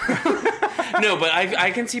 No, but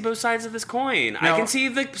I can see both sides of this coin. I can see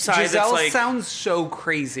the side Giselle that's like... sounds so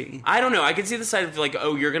crazy. I don't know. I can see the side of like,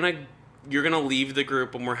 oh, you're gonna leave the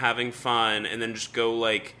group when we're having fun, and then just go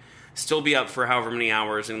like still be up for however many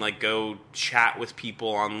hours and like go chat with people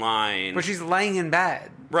online. But she's laying in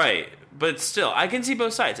bed. Right. But still, I can see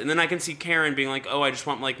both sides. And then I can see Karen being like, oh, I just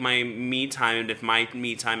want like my me time, and if my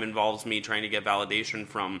me time involves me trying to get validation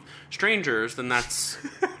from strangers, then that's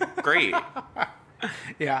great.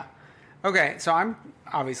 Yeah. Okay, so I'm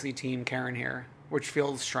obviously team Karen here, which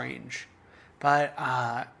feels strange. But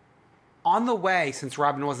on the way, since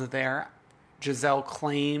Robin wasn't there, Giselle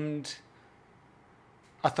claimed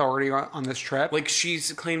authority on this trip. Like,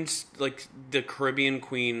 she's claimed, like, the Caribbean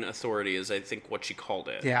Queen authority is, I think, what she called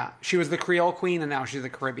it. Yeah. She was the Creole Queen, and now she's the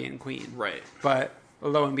Caribbean Queen. Right. But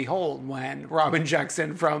lo and behold, when Robin checks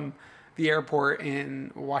in from the airport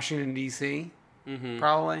in Washington, D.C.,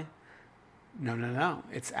 probably... No.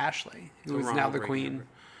 It's Ashley, who is now the queen.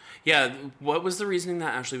 Yeah, what was the reasoning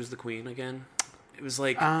that Ashley was the queen again? It was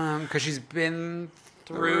like... because she's been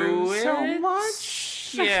through so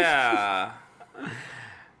much. Yeah.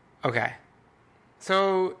 Okay.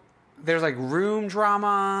 So, there's like room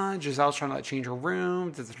drama. Giselle's trying to like change her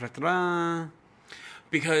room.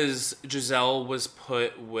 Because Giselle was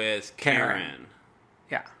put with Karen.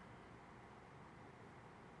 Yeah.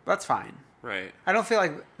 That's fine. Right. I don't feel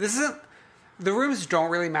like... This isn't... The rooms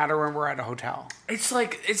don't really matter when we're at a hotel. It's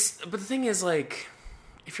like... But the thing is, like...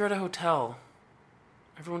 If you're at a hotel...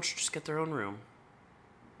 Everyone should just get their own room.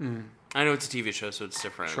 I know it's a TV show, so it's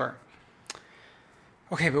different. Sure.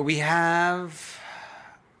 Okay, but we have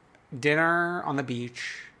dinner on the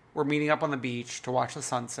beach. We're meeting up on the beach to watch the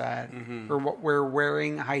sunset. We're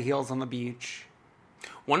wearing high heels on the beach.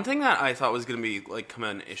 One thing that I thought was going to be like come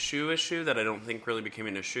an issue that I don't think really became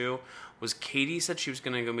an issue was Katie said she was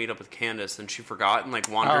going to go meet up with Candace, and she forgot and like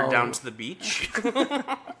wandered down to the beach.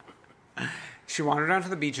 She wandered down to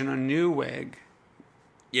the beach in a new wig.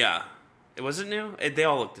 Yeah. It wasn't new? They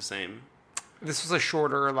all look the same. This was a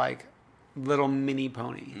shorter, like, little mini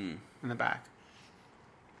pony in the back.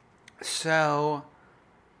 So,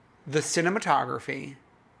 the cinematography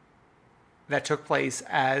that took place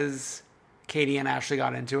as Katie and Ashley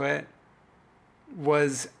got into it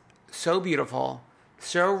was so beautiful,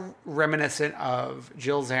 so reminiscent of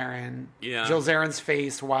Jill Zarin. Yeah. Jill Zarin's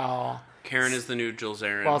face while... Karen is the new Jill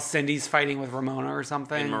Zarin. While Cindy's fighting with Ramona or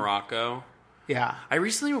something. In Morocco. Yeah. I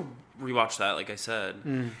recently rewatched that, like I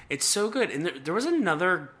said. It's so good. And there was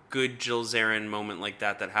another good Jill Zarin moment like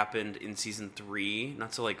that happened in season 3.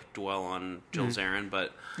 Not to, like, dwell on Jill Zarin,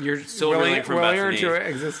 but... You're still reeling from Bethany. To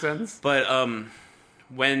existence. But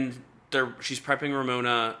when she's prepping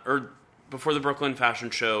Ramona... Or before the Brooklyn Fashion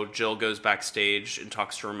Show, Jill goes backstage and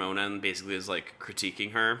talks to Ramona and basically is, like,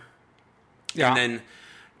 critiquing her. Yeah. And then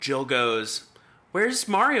Jill goes... Where's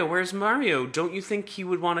Mario? Don't you think he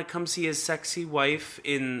would want to come see his sexy wife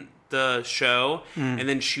in the show? And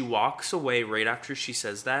then she walks away right after she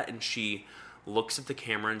says that, and she looks at the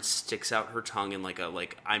camera and sticks out her tongue in like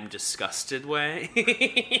I'm disgusted way.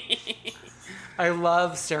 I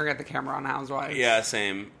love staring at the camera on Housewives. Yeah,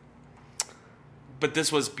 same. But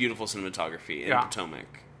this was beautiful cinematography in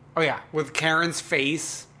Potomac. Oh yeah, with Karen's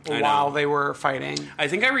face while they were fighting. I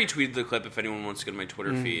think I retweeted the clip if anyone wants to go to my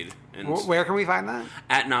Twitter feed. And where can we find that?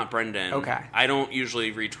 At Not Brendan. Okay. I don't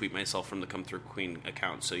usually retweet myself from the Come Through Queen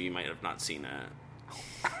account, so you might have not seen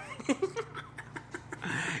it.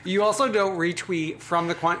 You also don't retweet from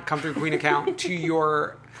the Come Through Queen account to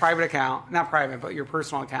your private account. Not private, but your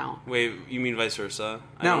personal account. Wait, you mean vice versa?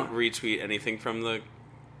 No. I don't retweet anything from the...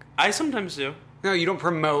 I sometimes do. No, you don't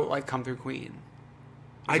promote, like, Come Through Queen.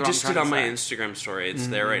 I just did on my Instagram story. It's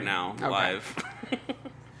there right now, live.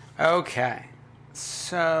 Okay.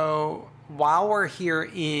 So, while we're here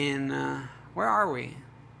in... where are we?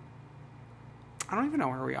 I don't even know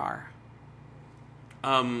where we are.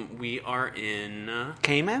 We are in...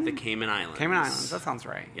 Cayman? The Cayman Islands. Cayman Islands, that sounds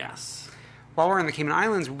right. Yes. While we're in the Cayman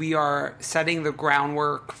Islands, we are setting the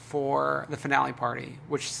groundwork for the finale party,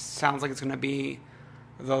 which sounds like it's going to be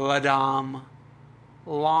the La Dame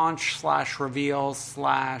launch / reveal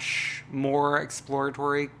 / more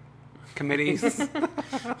exploratory committees.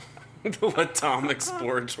 The La Dame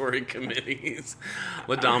exploratory committees.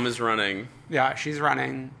 La Dame is running. Yeah, she's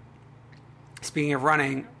running. Speaking of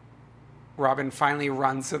running, Robin finally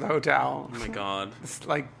runs to the hotel. Oh my god. It's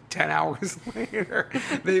like 10 hours later.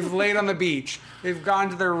 They've laid on the beach. They've gone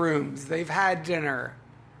to their rooms. They've had dinner.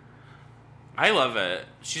 I love it.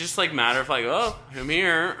 She's just like matter of like, oh, I'm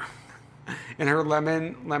here. In her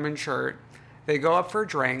lemon shirt. They go up for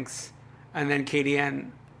drinks, and then Katie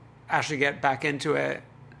and Ashley get back into it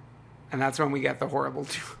And that's when we get the horrible,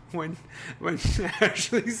 when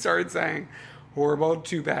Ashley started saying horrible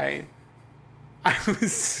toupee, I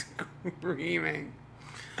was screaming.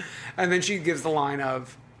 And then she gives the line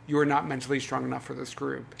of, "You are not mentally strong enough for this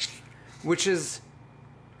group," which is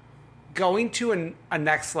going to a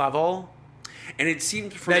next level. And it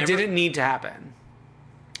seemed from that didn't need to happen.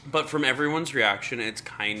 But from everyone's reaction, it's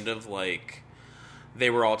kind of like they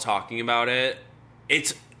were all talking about it.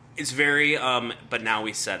 It's very, but now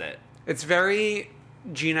we said it. It's very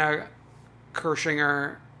Gina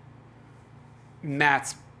Kershinger,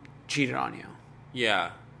 Matt's cheated on you.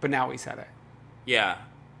 Yeah. But now we said it. Yeah.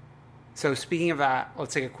 So speaking of that,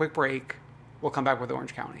 let's take a quick break. We'll come back with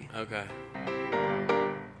Orange County. Okay.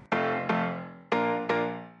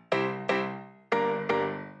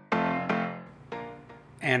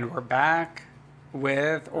 And we're back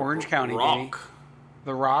with Orange County. Rock.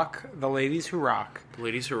 The Rock, the ladies who rock. The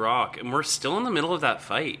ladies who rock. And we're still in the middle of that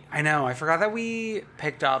fight. I know. I forgot that we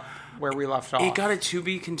picked up where we left off. It got a to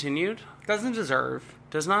be continued. Doesn't deserve.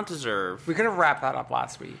 Does not deserve. We could have wrapped that up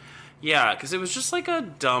last week. Yeah, because it was just like a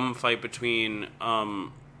dumb fight between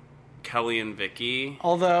Kelly and Vicky.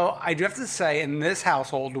 Although, I do have to say, in this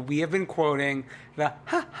household, we have been quoting the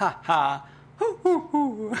ha ha ha, hoo hoo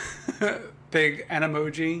hoo, big an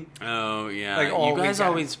emoji. Oh, yeah. Like all you guys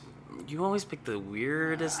weekend. You always pick the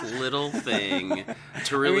weirdest little thing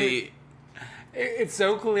to really... It's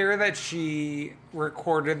so clear that she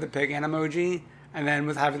recorded the pig an emoji and then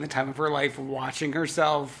was having the time of her life watching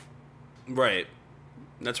herself. Right.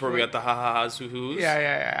 That's where we got the ha-ha-has, hoo-hoos.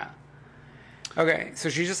 Yeah. Okay, so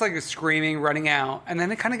she's just like screaming, running out, and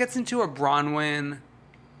then it kind of gets into a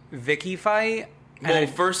Bronwyn-Vicky fight. Well,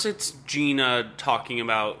 first it's Gina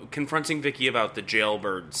confronting Vicky about the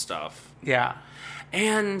jailbird stuff. Yeah.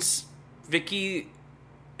 And Vicky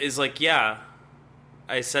is like, yeah,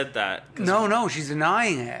 I said that. No, she's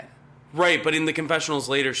denying it. Right, but in the confessionals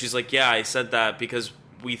later, she's like, yeah, I said that because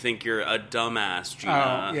we think you're a dumbass,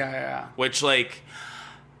 Gina. Oh, yeah. Which, like,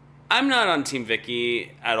 I'm not on Team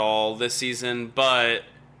Vicky at all this season, but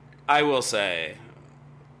I will say,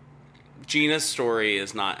 Gina's story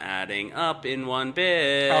is not adding up in one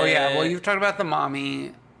bit. Oh, yeah, well, you've talked about the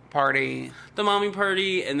mommy party. The mommy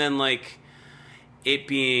party, and then, like, it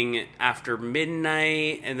being after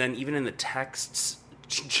midnight, and then even in the texts,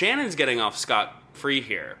 Shannon's getting off scot-free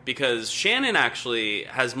here, because Shannon actually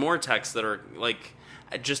has more texts that are, like,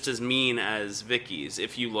 just as mean as Vicky's,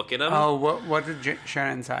 if you look at them. Oh, what did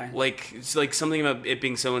Shannon say? Like, it's like something about it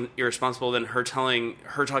being so irresponsible, then her talking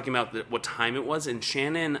about what time it was, and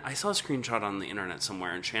Shannon, I saw a screenshot on the internet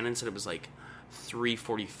somewhere, and Shannon said it was like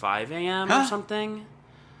 3:45 a.m. or something.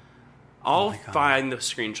 I'll find the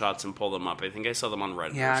screenshots and pull them up. I think I saw them on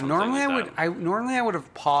Reddit. Yeah, or something normally like that. normally I would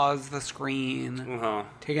have paused the screen,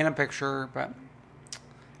 taken a picture, but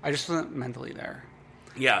I just wasn't mentally there.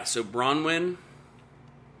 Yeah, so Bronwyn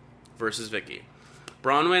versus Vicky.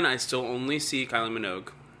 Bronwyn, I still only see Kylie Minogue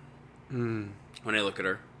when I look at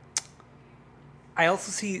her. I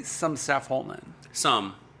also see some Steph Holman.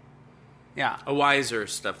 Some. Yeah. A wiser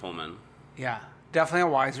Steph Holman. Yeah. Definitely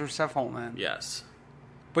a wiser Steph Holman. Yes.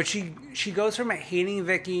 But she goes from hating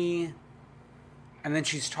Vicky, and then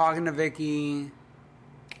she's talking to Vicky.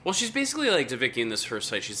 Well, she's basically like to Vicky in this first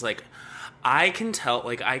fight. She's like, I can tell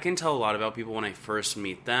a lot about people when I first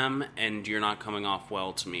meet them, and you're not coming off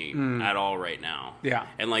well to me at all right now. Yeah.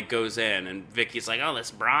 And like goes in, and Vicky's like, oh, this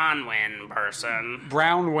Bronwyn person.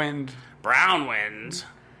 Brownwind.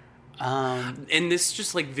 And this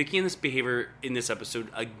just like Vicky and this behavior in this episode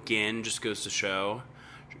again just goes to show,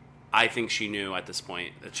 I think she knew at this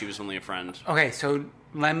point that she was only a friend. Okay, so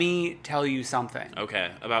let me tell you something.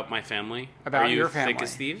 Okay, about my family. About your Are family. you thick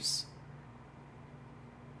as thieves?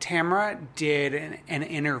 Tamra did an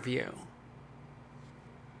interview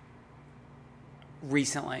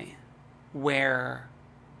recently where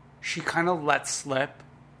she kind of let slip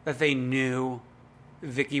that they knew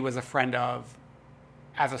Vicky was a friend of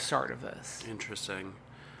at the start of this. Interesting.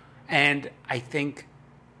 And I think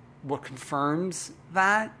what confirms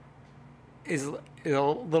that is a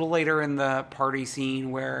little later in the party scene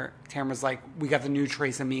where Tamara's like, we got the new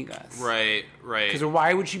Tres Amigas. Right. Because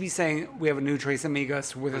why would she be saying we have a new Tres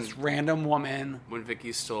Amigas with this random woman When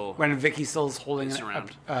Vicky still is holding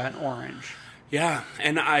around. An orange? Yeah,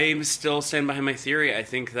 and I still stand behind my theory. I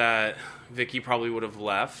think that Vicky probably would have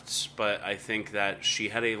left, but I think that she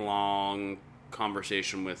had a long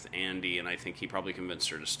conversation with Andy, and I think he probably convinced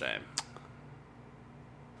her to stay.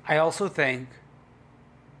 I also think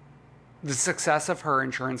the success of her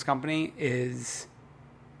insurance company is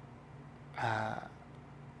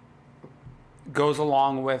goes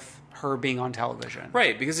along with her being on television.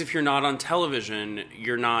 Right, because if you're not on television,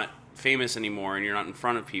 you're not famous anymore and you're not in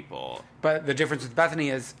front of people. But the difference with Bethany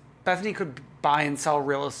is Bethany could buy and sell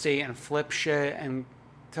real estate and flip shit and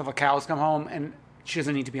till the cows come home, and she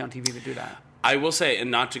doesn't need to be on TV to do that. I will say,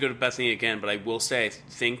 and not to go to Bethany again, but I will say I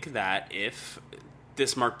think that if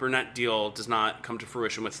this Mark Burnett deal does not come to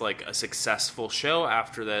fruition with like a successful show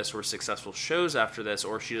after this or successful shows after this,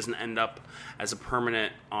 or she doesn't end up as a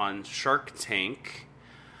permanent on Shark Tank,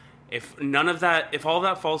 if all of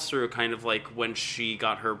that falls through, kind of like when she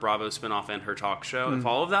got her Bravo spinoff and her talk show, if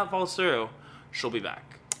all of that falls through, she'll be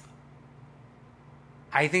back.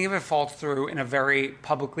 I think if it falls through in a very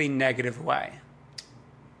publicly negative way.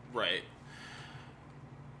 Right.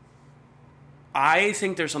 I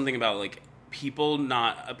think there's something about like people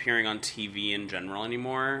not appearing on TV in general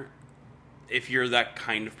anymore. If you're that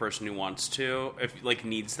kind of person who wants to, if like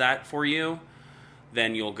needs that for you,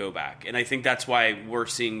 then you'll go back. And I think that's why we're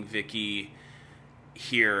seeing Vicky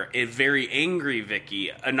here, a very angry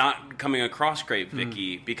Vicky, a not coming across great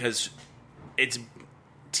Vicky, because it's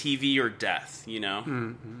TV or death, you know?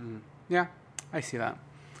 Mm-hmm. Yeah, I see that.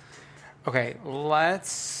 Okay,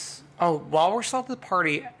 let's... Oh, while we're still at the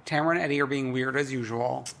party, Tamara and Eddie are being weird as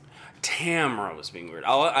usual. Tamara was being weird.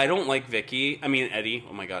 I don't like Vicky. I mean, Eddie.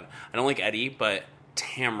 Oh, my God. I don't like Eddie, but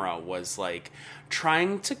Tamara was, like,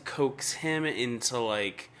 trying to coax him into,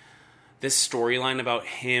 like, this storyline about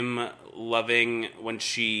him loving when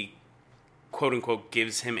she, quote-unquote,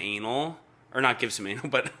 gives him anal. Or not gives him anal,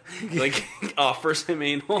 but, like, offers him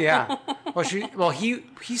anal. Yeah. Well, he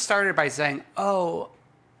started by saying, oh...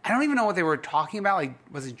 I don't even know what they were talking about. Like,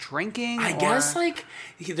 was it drinking? I guess, like,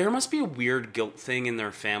 there must be a weird guilt thing in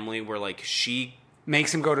their family where, like, she...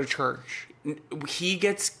 makes him go to church. He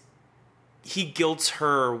guilts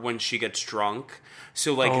her when she gets drunk.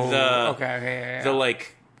 So, like, the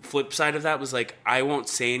like, flip side of that was, like, I won't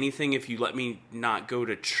say anything if you let me not go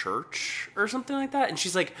to church or something like that. And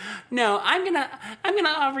she's like, no, I'm gonna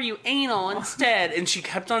offer you anal instead. And she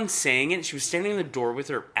kept on saying it. She was standing in the door with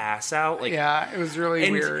her ass out. Like, yeah, it was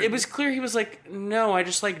really weird. And it was clear he was like, no, I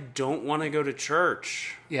just, like, don't want to go to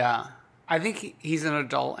church. Yeah. I think he's an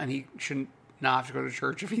adult and he shouldn't not have to go to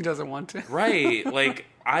church if he doesn't want to. Right. Like,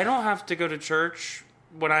 I don't have to go to church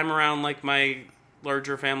when I'm around, like, my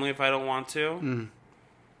larger family if I don't want to. Mm.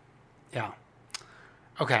 Yeah.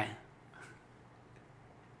 Okay.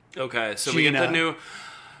 Okay, so we get the new...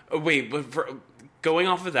 going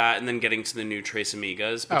off of that and then getting to the new Tres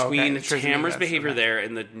Amigas, between Tamara's behavior there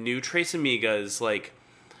and the new Tres Amigas, like,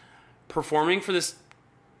 performing for this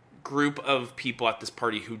group of people at this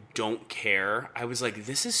party who don't care, I was like,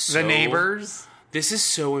 this is so... The neighbors? This is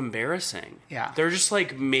so embarrassing. Yeah. They're just,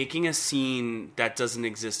 like, making a scene that doesn't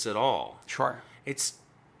exist at all. Sure. It's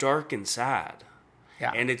dark and sad.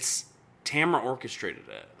 Yeah. And it's... Tamara orchestrated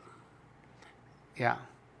it. Yeah.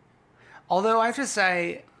 Although I have to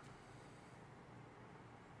say,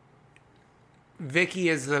 Vicky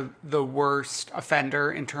is the worst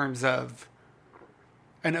offender in terms of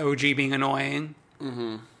an OG being annoying.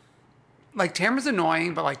 Mm-hmm. Like, Tamara's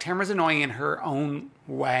annoying, but, like, Tamara's annoying in her own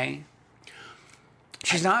way.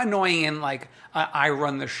 She's not annoying in, like, I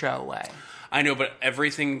run the show way. I know, but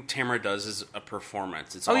everything Tamara does is a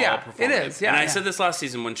performance. It's all performative. It is. Yeah, and I said this last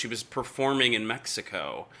season when she was performing in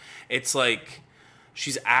Mexico. It's like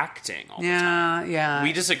she's acting all the time. Yeah.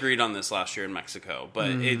 We disagreed on this last year in Mexico, but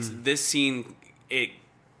it's this scene. It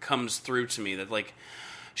comes through to me that, like,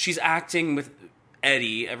 she's acting with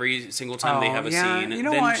Eddie every single time they have a scene. You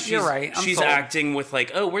know what? You're right. She's sold. acting with,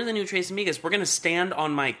 like, oh, we're the new Tres Amigas. We're going to stand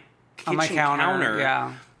on my kitchen counter.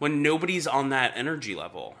 Yeah. When nobody's on that energy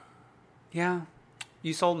level. Yeah,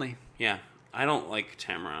 you sold me. Yeah, I don't like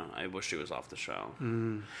Tamara. I wish she was off the show.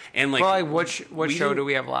 And like, well, like what show do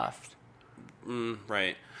we have left?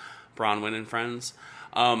 Right, Bronwyn and Friends.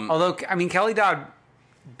 Although, I mean, Kelly Dodd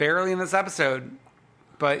barely in this episode,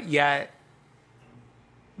 but yet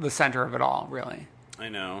the center of it all, really. I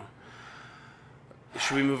know.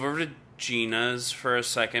 Should we move over to Gina's for a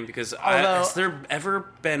second? Because has there ever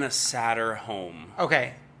been a sadder home?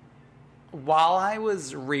 Okay. While I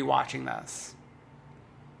was rewatching this,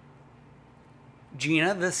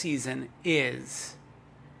 Gina this season is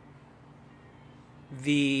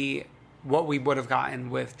what we would have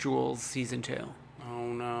gotten with Jules season 2.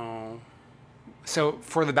 Oh no. So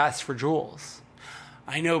for the best for Jules.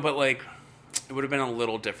 I know, but like it would have been a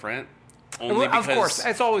little different. Only because, of course,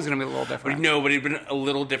 it's always going to be a little different. No, but it'd been a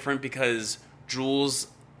little different because Jules,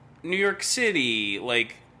 New York City,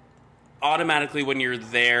 like automatically when you're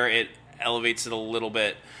there, it elevates it a little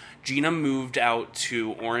bit. Gina moved out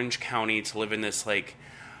to Orange County to live in this like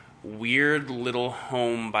weird little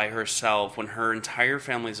home by herself when her entire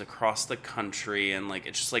family's across the country, and like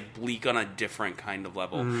it's just like bleak on a different kind of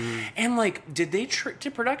level. And like, did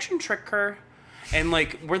production trick her? And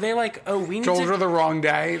like, were they like, oh, we need told her the wrong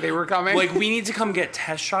day they were coming? Like, we need to come get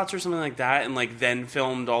test shots or something like that, and like then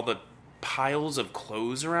filmed all the piles of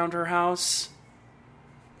clothes around her house?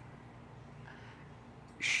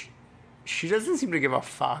 She doesn't seem to give a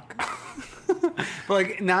fuck. But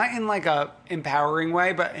like, not in like a empowering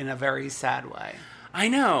way, but in a very sad way. I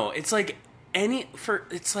know. It's like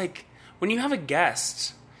it's like when you have a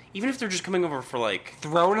guest, even if they're just coming over for like,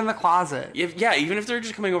 throw it in the closet. Even if they're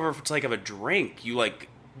just coming over to like have a drink, you like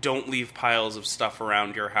don't leave piles of stuff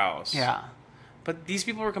around your house. Yeah. But these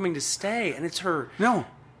people are coming to stay, and it's her. No,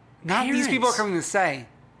 not parents. These people are coming to stay.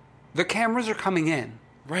 The cameras are coming in.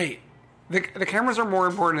 Right. The cameras are more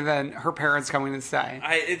important than her parents coming to stay.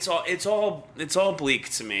 It's all bleak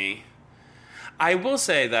to me. I will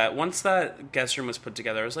say that once that guest room was put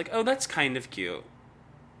together, I was like, oh, that's kind of cute.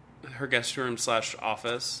 Her guest room /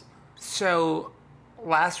 office. So,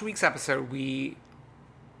 last week's episode, we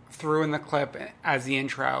threw in the clip as the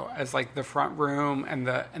intro as like the front room, and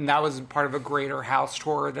that was part of a greater house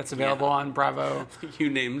tour that's available on Bravo. You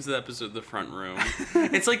named the episode The Front Room.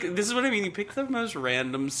 It's like, this is what I mean. You pick the most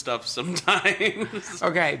random stuff sometimes.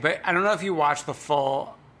 Okay, but I don't know if you watched the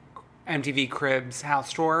full MTV Cribs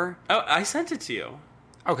house tour. Oh, I sent it to you.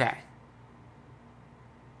 Okay.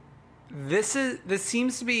 This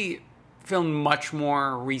seems to be filmed much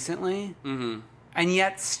more recently. Mm-hmm. And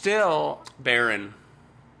yet still barren.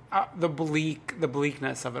 The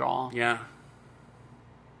bleakness of it all. Yeah.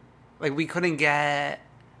 Like, we couldn't get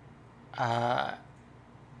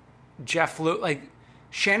Jeff Lewis. Like,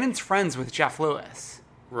 Shannon's friends with Jeff Lewis.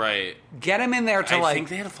 Right. Get him in there to I think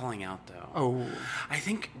they had a falling out, though. Oh. I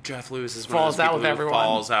think Jeff Lewis is falls out with everyone.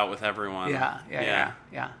 Falls out with everyone. Yeah.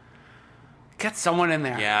 Get someone in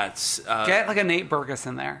there. Yeah, it's... get, like, a Nate Berkus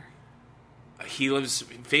in there. He lives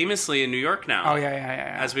famously in New York now. Oh,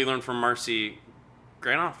 yeah. As we learned from Marcy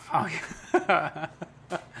Granoff. Oh, yeah.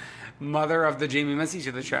 Mother of the Jamie Messy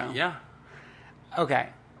to the show. Yeah. Okay.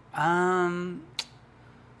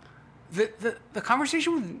 The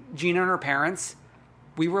conversation with Gina and her parents,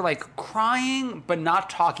 we were like crying, but not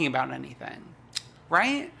talking about anything.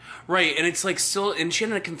 Right? Right. And it's like still, and she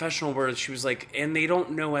had a confessional where she was like, and they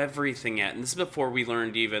don't know everything yet. And this is before we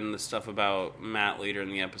learned even the stuff about Matt later in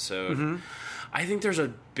the episode. Mm-hmm. I think there's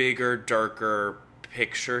a bigger, darker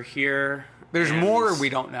picture here. There's more we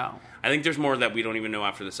don't know. I think there's more that we don't even know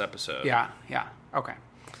after this episode. Yeah. Okay.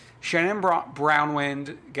 Shannon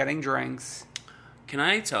Brownwind getting drinks. Can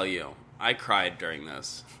I tell you, I cried during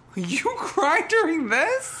this. You cried during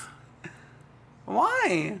this?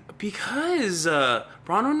 Why? Because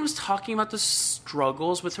Bronwyn was talking about the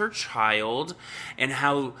struggles with her child and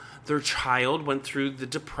how their child went through the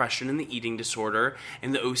depression and the eating disorder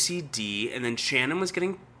and the OCD, and then Shannon was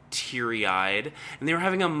getting teary-eyed, and they were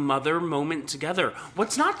having a mother moment together.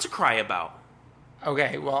 What's not to cry about?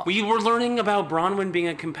 Okay, well... We were learning about Bronwyn being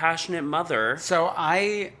a compassionate mother. So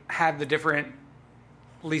I had the different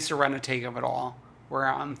Lisa Rinna take of it all, where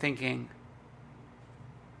I'm thinking,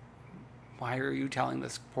 why are you telling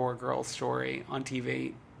this poor girl's story on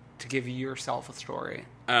TV to give yourself a story?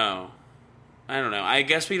 Oh. I don't know. I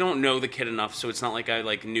guess we don't know the kid enough, so it's not like I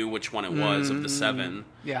knew which one it was of the 7.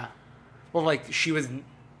 Yeah. Well, like, she was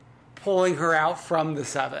pulling her out from the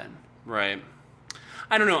 7. Right.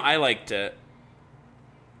 I don't know. I liked it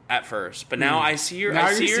at first, but now I see your. Now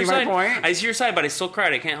I see you your see side. my point? I see your side, but I still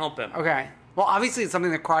cried. I can't help it. Okay. Well, obviously it's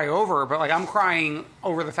something to cry over, but like I'm crying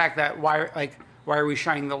over the fact that why are we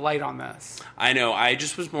shining the light on this? I know. I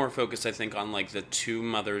just was more focused, I think, on like the two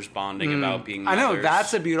mothers bonding about being mothers. I know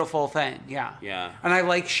that's a beautiful thing. Yeah. Yeah. And I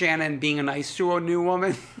like Shannon being nice to a new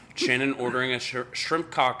woman. Shannon ordering a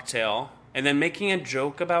shrimp cocktail and then making a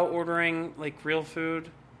joke about ordering like real food.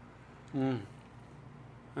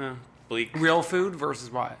 Bleak. Real food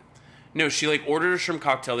versus what? No, she like ordered a shrimp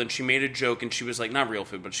cocktail, then she made a joke, and she was like, not real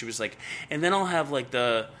food, but she was like, and then I'll have like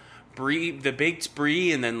the baked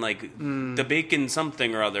brie, and then like the bacon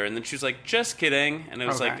something or other, and then she was like, just kidding, and it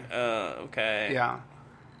was like, okay. Yeah.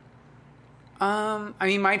 I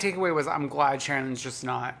mean, my takeaway was I'm glad Shannon's just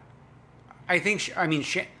not. I think,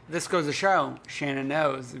 this goes to show Shannon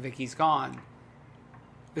knows Vicky's gone.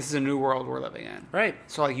 This is a new world we're living in. Right.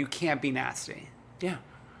 So, like, you can't be nasty. Yeah.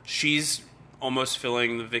 She's almost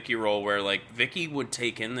filling the Vicky role where, like, Vicky would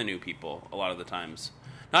take in the new people a lot of the times.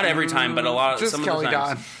 Not every time, but a lot of some Kelly of the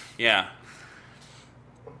times. Dodd. Yeah.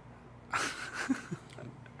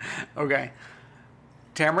 Okay.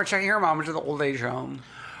 Tamara checking her mom into the old age home.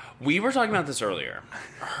 We were talking about this earlier.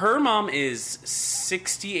 Her mom is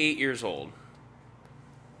 68 years old.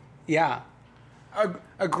 Yeah.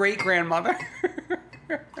 A great-grandmother.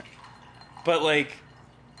 But, like,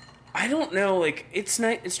 I don't know. Like, it's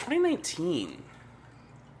 2019.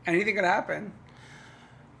 Anything could happen.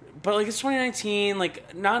 But, like, it's 2019.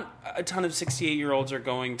 Like, not a ton of 68-year-olds are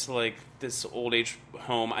going to, like, this old age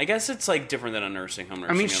home. I guess it's, like, different than a nursing home.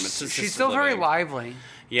 I mean, It's she's still very lively.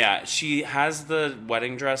 Yeah, she has the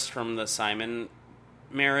wedding dress from the Simon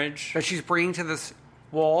marriage. That she's bringing to this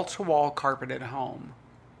wall-to-wall carpeted home.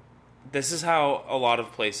 This is how a lot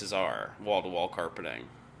of places are, wall-to-wall carpeting.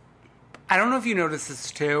 I don't know if you noticed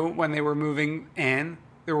this, too, when they were moving in.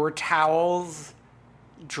 There were towels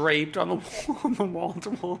draped on the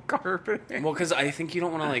wall-to-wall carpeting. Well, because I think you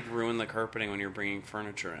don't want to, like, ruin the carpeting when you're bringing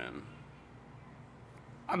furniture in.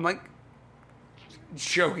 I'm, like,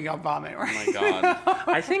 joking on vomit right Oh, my God.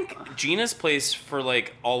 I think Gina's place for,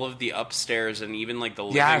 like, all of the upstairs and even, like, the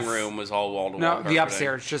living room was all wall-to-wall carpeting. No, the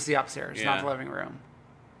upstairs. Just the upstairs, not the living room.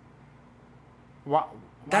 Why?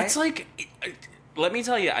 That's, like... Let me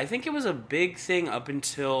tell you, I think it was a big thing up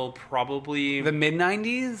until probably... The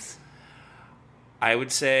mid-90s? I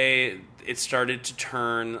would say it started to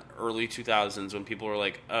turn early 2000s when people were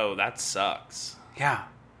like, oh, that sucks. Yeah.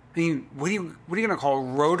 I mean, what are you going to call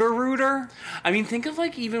Roto-Rooter? I mean, think of,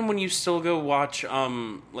 like, even when you still go watch,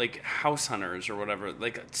 like, House Hunters or whatever.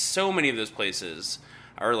 Like, so many of those places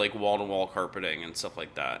are, like, wall-to-wall carpeting and stuff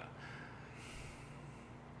like that.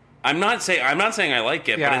 I'm not saying I like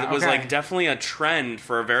it, but it was like definitely a trend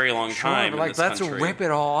for a very long time. Like, let's rip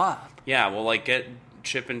it all up. Yeah, well, like, get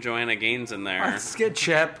Chip and Joanna Gaines in there. Let's get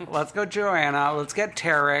Chip. Let's go Joanna. Let's get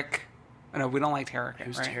Tarek. No, we don't like Tarek.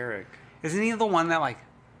 Who's right? Tarek? Isn't he the one that, like,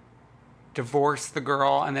 divorced the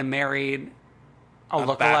girl and then married a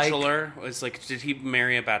lookalike? Bachelor? It's like, did he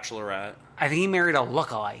marry a bachelorette? I think he married a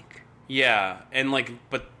lookalike. Yeah, and, like,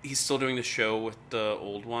 but he's still doing the show with the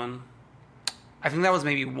old one. I think that was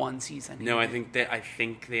maybe one season. No, I think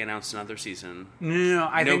they announced another season. No,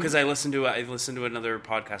 because I listened to another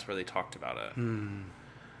podcast where they talked about it.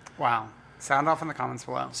 Wow. Sound off in the comments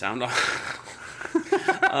below. Sound off.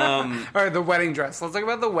 All right, the wedding dress. Let's talk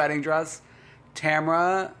about the wedding dress.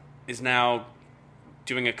 Tamra is now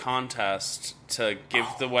doing a contest to give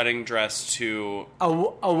the wedding dress to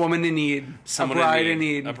a woman in need, a bride in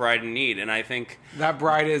need, and I think that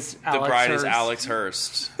bride is Alex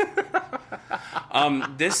Hurst.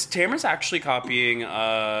 This Tamara's actually copying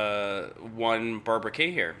one Barbara Kay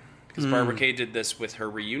here, because Barbara Kay did this with her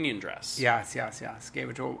reunion dress. Yes. Gave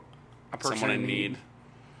it to a person someone in need.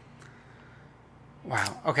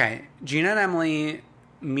 Wow. Okay, Gina and Emily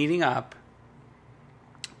meeting up.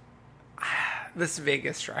 This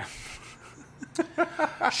Vegas trip.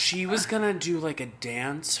 She was gonna do like a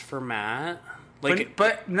dance for Matt,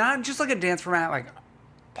 but not just like a dance for Matt, like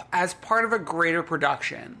as part of a great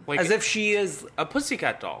production, like as if she is a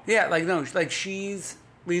pussycat doll. Yeah, like no, like she's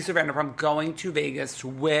Lisa Vanderpump going to Vegas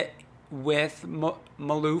with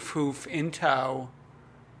Maloof Hoof in tow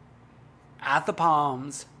at the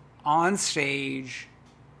Palms on stage,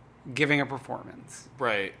 giving a performance.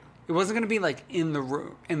 Right. It wasn't going to be like in the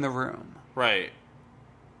room. Right.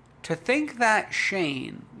 To think that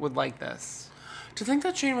Shane would like this. To think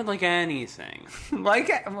that Shane would like anything.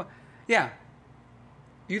 Yeah.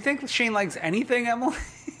 You think Shane likes anything, Emily?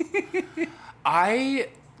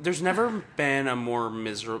 There's never been a more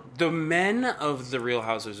miserable... The men of the Real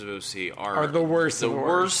Housewives of OC are the worst. The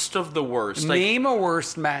worst of the worst. Name a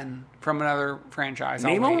worst man from another franchise.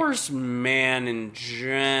 Name a worst man in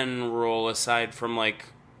general, aside from like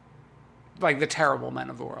the terrible men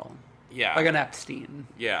of the world. Yeah. Like an Epstein.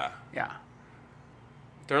 Yeah. Yeah.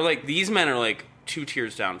 They're like... These men are like 2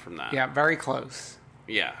 tiers down from that. Yeah, very close.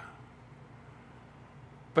 Yeah.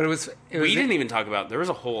 But we didn't even talk about... There was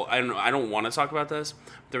a whole... I don't want to talk about this.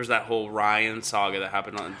 There was that whole Ryan saga that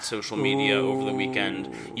happened on social media over the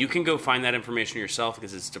weekend. You can go find that information yourself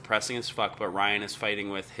because it's depressing as fuck, but Ryan is fighting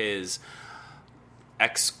with his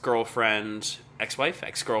ex-girlfriend,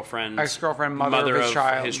 mother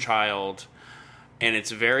of his child. And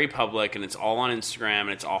it's very public, and it's all on Instagram,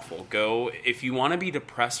 and it's awful. If you want to be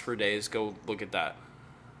depressed for days, go look at that.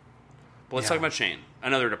 But let's talk about Shane,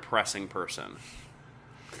 another depressing person.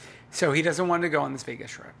 So he doesn't want to go on this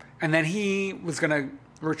Vegas trip. And then he was going to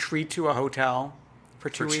retreat to a hotel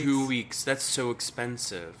for 2 weeks. 2 weeks. That's so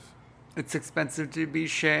expensive. It's expensive to be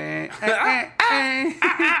Shane.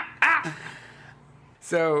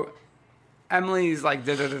 So Emily's like,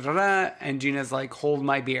 da-da-da-da-da, and Gina's like, hold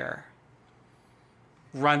my beer.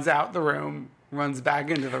 Runs out the room, runs back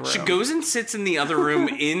into the room. She goes and sits in the other room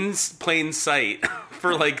in plain sight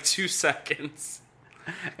for like 2 seconds.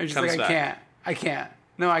 And she's Comes like, back. I can't.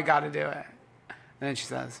 No, I got to do it. And then she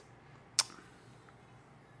says,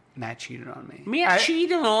 Matt cheated on me. Matt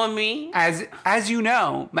cheated on me. As you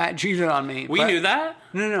know, Matt cheated on me. We knew that?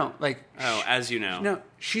 No. Like, as you know. no,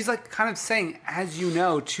 she's like kind of saying, as you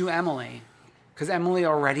know, to Emily. Because Emily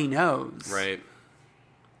already knows. Right.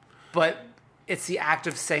 But it's the act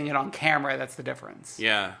of saying it on camera that's the difference.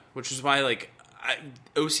 Yeah, which is why, like,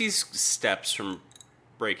 OC's steps from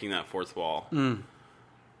breaking that fourth wall.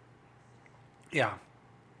 Yeah.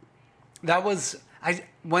 That was...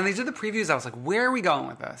 when they did the previews, I was like, where are we going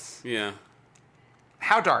with this? Yeah.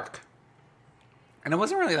 How dark? And it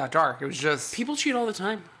wasn't really that dark. It was just... People cheat all the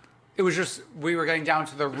time. It was just... We were getting down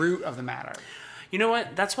to the root of the matter. You know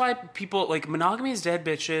what? That's why people, like, monogamy is dead,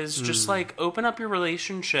 bitches. Just, like, open up your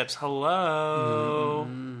relationships. Hello.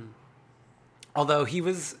 Although he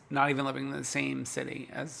was not even living in the same city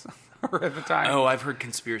as her at the time. Oh, I've heard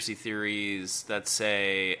conspiracy theories that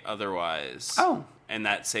say otherwise. Oh. And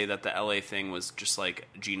that say that the LA thing was just, like,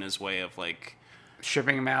 Gina's way of, like...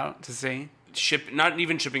 Shipping him out to sea? Not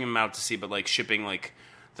even shipping him out to sea, but, like, shipping, like,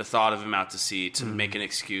 the thought of him out to sea to make an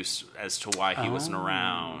excuse as to why he wasn't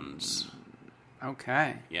around.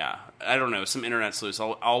 Okay. Yeah. I don't know. Some internet sleuths.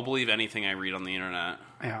 I'll believe anything I read on the internet.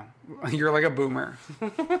 Yeah. You're like a boomer.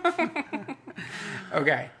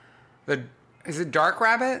 Okay. Is it Dark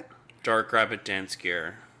Rabbit? Dark Rabbit Dance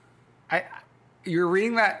Gear. You're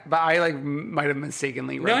reading that, but I like might have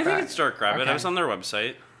mistakenly read No, I think that. it's Dark Rabbit. Okay. I was on their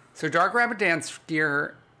website. So Dark Rabbit Dance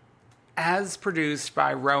Gear, as produced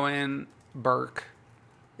by Rowan Burke.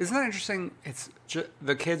 Isn't that interesting? It's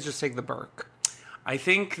the kids just take the Burke. I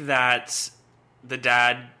think that the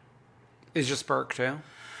dad... Is just Burke, too?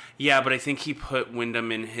 Yeah, but I think he put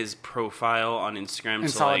Wyndham in his profile on Instagram. In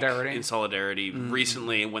solidarity. In solidarity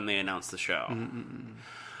recently when they announced the show.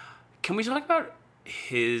 Can we talk about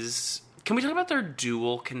Can we talk about their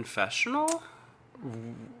dual confessional?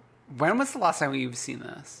 When was the last time you've seen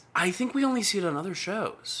this? I think we only see it on other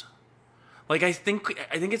shows. Like, I think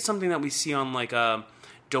it's something that we see on, like,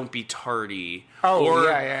 Don't Be Tardy. Oh, or,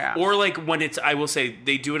 yeah. Or, like, when it's... I will say,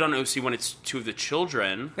 they do it on OC when it's two of the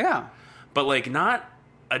children. Yeah. But, like, not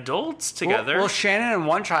adults together. Well, Shannon and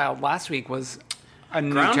One Child last week was a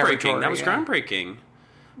new groundbreaking. territory. That was groundbreaking.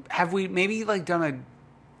 Have we maybe, like, done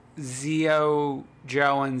a Zio,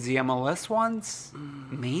 Joe, and Zia Melissa once?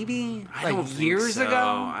 Maybe? I don't think years so.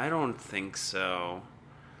 ago? I don't think so.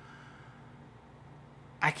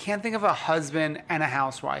 I can't think of a husband and a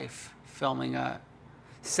housewife filming a...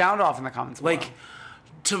 Sound off in the comments below. Like,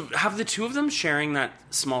 to have the two of them sharing that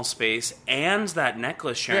small space and that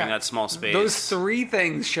necklace sharing that small space. Those three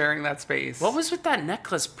things sharing that space. What was with that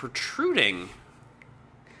necklace protruding?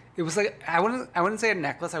 It was like, I wouldn't say a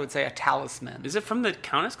necklace, I would say a talisman. Is it from the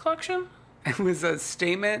Countess collection? It was a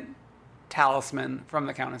statement talisman from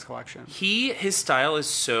the Countess collection. His style is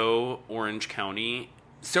so Orange County.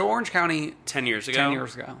 So Orange County 10 years ago. 10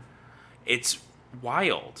 years ago. It's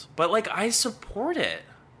wild. But, like, I support it.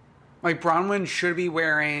 Like, Bronwyn should be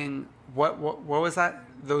wearing, what was that?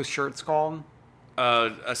 Those shirts called?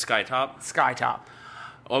 A sky top. Sky top.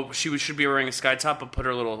 Oh, should be wearing a sky top, but put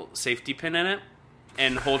her little safety pin in it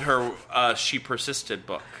and hold her She Persisted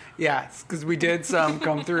book. Yes, because we did some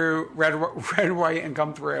come through, red, white, and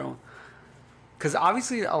come through. Because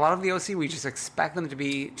obviously, a lot of the OC, we just expect them to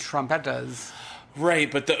be trumpettas.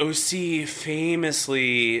 Right, but the OC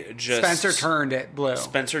famously just... Spencer turned it blue.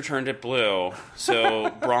 So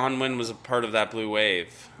Bronwyn was a part of that blue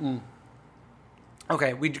wave.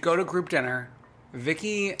 Okay, we go to group dinner.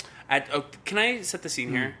 Vicky... Can I set the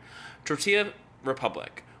scene here? Tortilla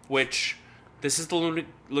Republic, which... This is the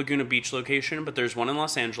Laguna Beach location, but there's one in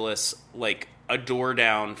Los Angeles, like a door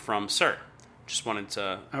down from Sir. Just wanted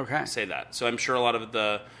to say that. So I'm sure a lot of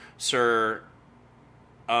the Sir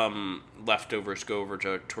leftovers go over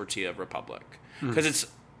to Tortilla Republic. Because it's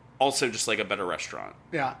also just like a better restaurant.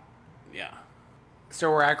 Yeah. Yeah.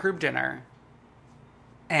 So we're at group dinner,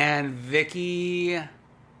 and Vicky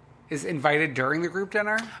is invited during the group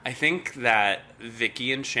dinner? I think that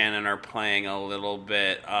Vicky and Shannon are playing a little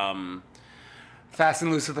bit... Fast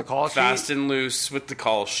and loose with the call sheet? Fast and loose with the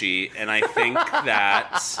call sheet. And I think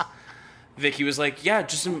that Vicky was like, yeah,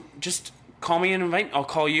 just call me and invite. I'll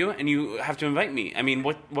call you and you have to invite me. I mean,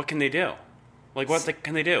 what can they do? Like, what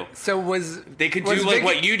can they do? So they could do like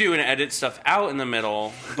what you do and edit stuff out in the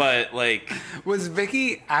middle, but like... Was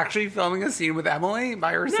Vicky actually filming a scene with Emily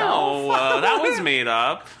by herself? No, that was made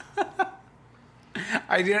up.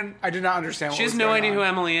 I did not understand what she has was no going idea on. who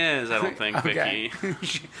Emily is, I don't think, Okay.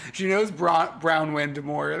 Vicky. she knows Brownwind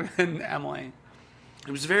more than Emily.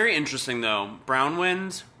 It was very interesting, though.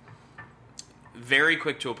 Brownwind, very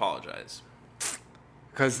quick to apologize.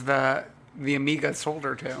 Because the Amiga sold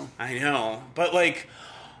her to. I know. But, like,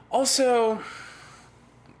 also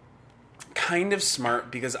kind of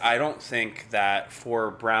smart because I don't think that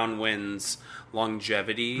for Brown Wynn's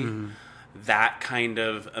longevity, that kind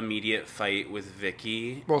of immediate fight with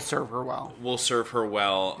Vicky Will serve her well.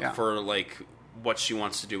 Yeah. For, like, what she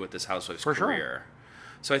wants to do with this housewife's career. Sure.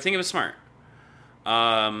 So I think it was smart.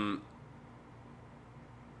 But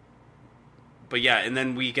yeah, and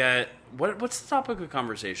then we get... What's the topic of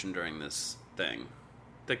conversation during this thing?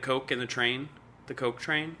 The Coke and the train? The Coke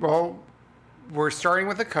train? Well, we're starting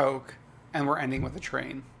with the Coke, and we're ending with the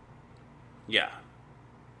train. Yeah.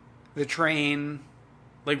 The train...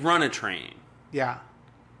 Like, run a train. Yeah.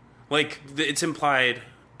 Like, it's implied...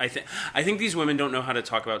 I think these women don't know how to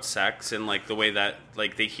talk about sex in, like, the way that,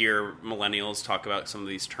 like, they hear millennials talk about some of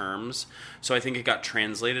these terms. So I think it got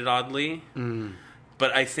translated oddly.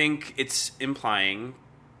 But I think it's implying...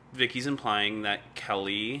 Vicky's implying that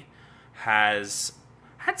Kelly has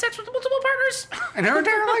had sex with multiple partners in her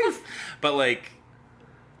entire life, but like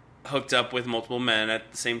hooked up with multiple men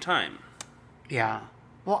at the same time. Yeah.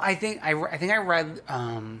 Well, I think I read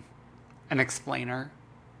an explainer,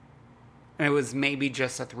 and it was maybe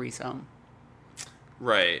just a threesome.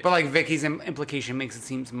 Right. But like Vicky's implication makes it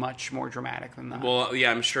seem much more dramatic than that. Well,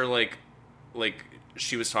 yeah, I'm sure like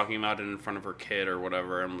she was talking about it in front of her kid or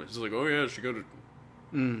whatever, and it's like, oh yeah, she go to.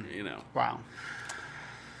 You know. Wow.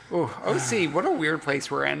 Ooh, OC, what a weird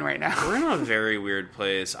place we're in right now. We're in a very weird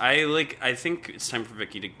place. I think it's time for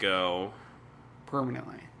Vicky to go.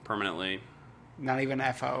 Permanently. Not even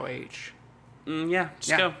FOH. Yeah,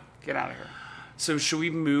 just go. Get out of here. So should we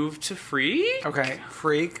move to Freak? Okay,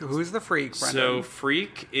 Freak. Who's the Freak, Brendan? So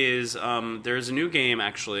Freak is, there's a new game,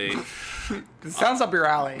 actually. This sounds up your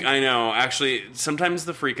alley. I know. Actually, sometimes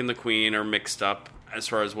the Freak and the Queen are mixed up as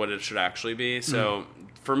far as what it should actually be. So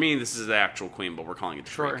for me, this is the actual Queen, but we're calling it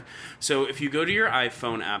the Freak. So if you go to your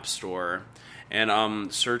iPhone App Store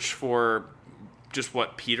and search for just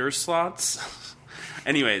Peter slots.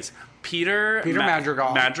 Anyways, Peter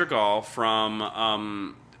Madrigal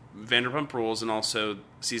from Vanderpump Rules and also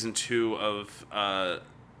season 2 of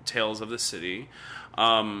Tales of the City.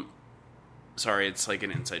 Sorry, it's like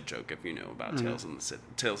an inside joke if you know about Tales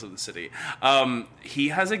of the City. He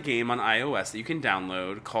has a game on iOS that you can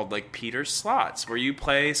download called like Peter Slots, where you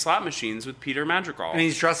play slot machines with Peter Madrigal. And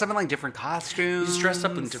he's dressed up in like different costumes. He's dressed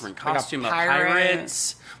up in different costumes. Like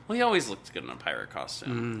pirates. Well, he always looked good in a pirate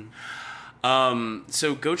costume.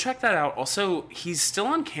 So go check that out. Also, he's still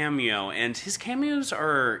on Cameo, and his cameos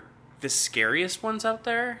are the scariest ones out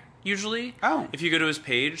there, usually. Oh. If you go to his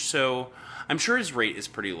page, so I'm sure his rate is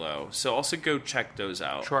pretty low. So also go check those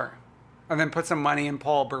out. Sure. And then put some money in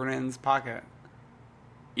Paul Brennan's pocket.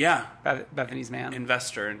 Yeah. Bethany's man.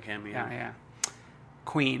 Investor in Cameo. Yeah.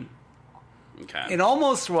 Queen. Okay. It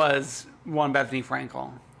almost was one Bethany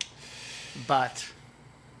Frankel. But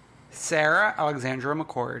Sarah Alexandra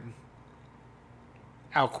McCord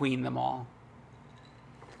out-queened them all.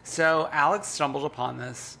 So Alex stumbled upon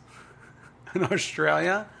this in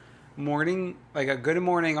Australia, like a Good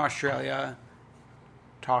Morning Australia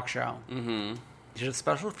talk show. He did a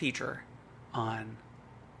special feature on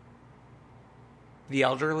the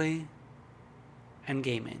elderly and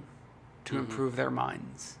gaming to improve their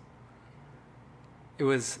minds. It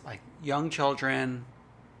was like young children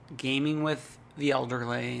gaming with the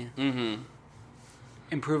elderly,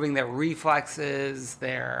 improving their reflexes,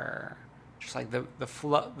 their just like the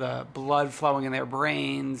blood flowing in their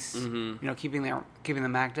brains, keeping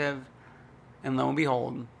them active. And lo and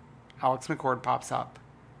behold, Alex McCord pops up,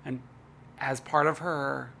 and as part of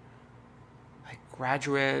her like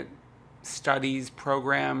graduate studies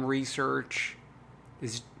program research,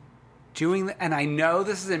 is doing and I know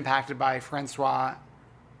this is impacted by Francois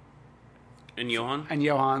and Johan and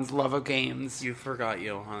Johan's love of games. You forgot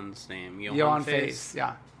Johan's name. Johan Face.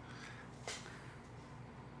 Yeah.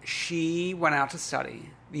 She went out to study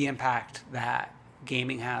the impact that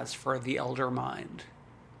gaming has for the elder mind.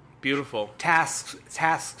 Beautiful. Task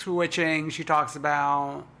switching, she talks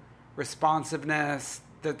about responsiveness,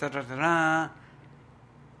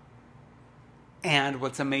 And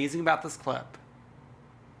what's amazing about this clip,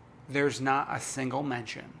 there's not a single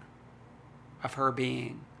mention of her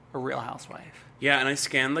being a Real Housewife. Yeah, and I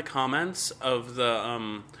scanned the comments of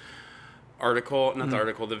the article, not the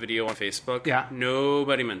article, the video on Facebook. Yeah.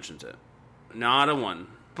 Nobody mentions it. Not a one.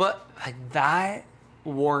 But like that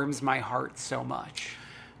warms my heart so much.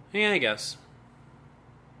 Yeah, I guess.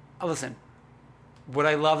 Listen, would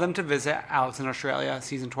I love them to visit Alex in Australia,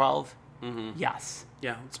 season 12? Yes.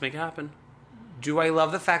 Yeah, let's make it happen. Do I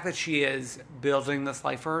love the fact that she is building this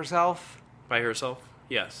life for herself? By herself?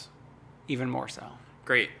 Yes. Even more so.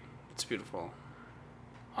 Great. It's beautiful.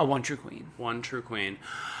 A one true queen. One true queen.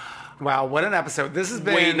 Wow, what an episode. This has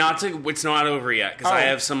been... Wait, it's not over yet, because I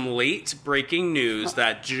have some late breaking news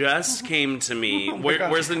that just came to me.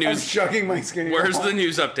 Where's the news? I'm chugging my skinny. Where's the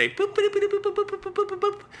news update? Boop, boop, boop, boop, boop, boop, boop, boop,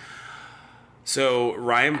 boop. So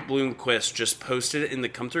Ryan Bloomquist just posted in the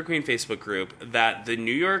Come Through Queen Facebook group that the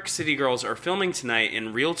New York City girls are filming tonight,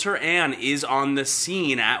 and Realtor Ann is on the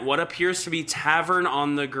scene at what appears to be Tavern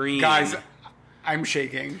on the Green. Guys, I'm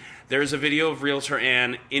shaking. There's a video of Realtor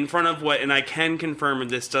Ann in front of and I can confirm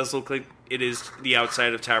this does look like it is the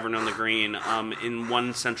outside of Tavern on the Green in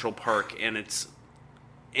One Central Park, and it's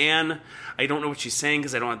Ann. I don't know what she's saying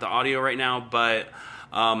because I don't have the audio right now, but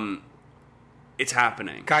it's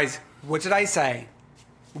happening. Guys, what did I say?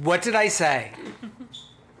 What did I say?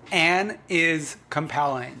 Ann is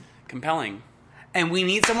compelling. Compelling. And we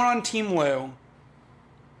need someone on Team Lou.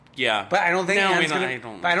 Yeah, but I don't think Ann's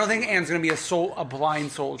going to be a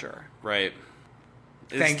blind soldier. Right.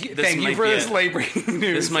 Thank you for this late breaking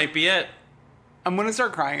news. This might be it. I'm going to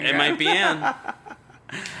start crying again. It might be Ann.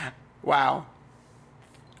 Wow.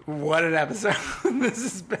 What an episode this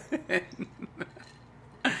has been.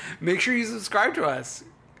 Make sure you subscribe to us.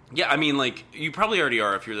 Yeah, I mean, like, you probably already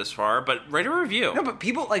are if you're this far, but write a review. No, but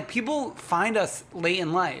people find us late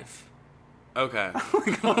in life. Okay.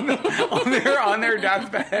 on their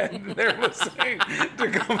deathbed, they're listening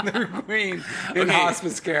to Come Through Queen in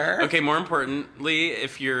hospice care. Okay, more importantly,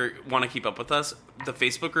 if you want to keep up with us, the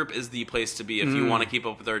Facebook group is the place to be if you want to keep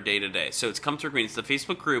up with our day-to-day. So it's Come Through Queen. It's the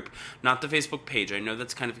Facebook group, not the Facebook page. I know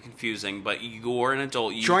that's kind of confusing, but you're an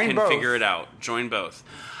adult. You can figure it out. Join both.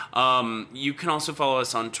 You can also follow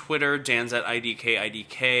us on Twitter. Dan's at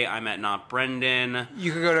IDK. I'm at Not Brendan.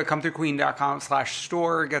 You can go to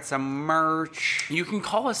comethroughqueen.com/store, get some merch. You can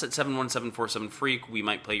call us at 717-47-FREAK. We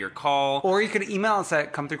might play your call. Or you can email us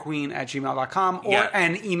at comethroughqueen@gmail.com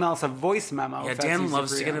and email us a voice memo. Yeah, Dan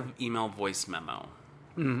loves to get an email voice memo.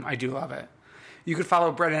 I do love it. You can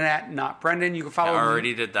follow Brendan at Not Brendan. You can follow I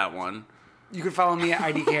already did that one. You can follow me at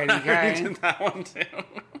IDK. I did that one too.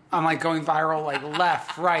 I'm like going viral, like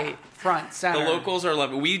left, right, front, center. The locals are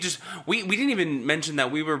loving. We didn't even mention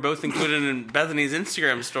that we were both included in Bethany's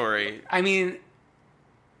Instagram story. I mean,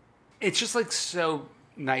 it's just like so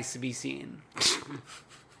nice to be seen.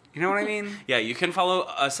 You know what I mean? Yeah, you can follow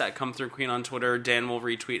us at Come Through Queen on Twitter. Dan will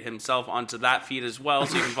retweet himself onto that feed as well,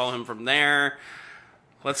 so you can follow him from there.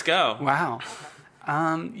 Let's go. Wow.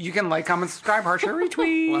 You can like, comment, subscribe, heart, share,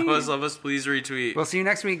 retweet. Love us, please retweet. We'll see you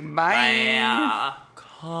next week. Bye. Bye.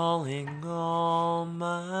 Calling all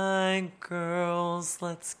my girls,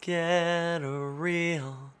 let's get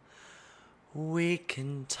real. We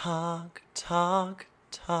can talk.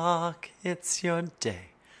 It's your day.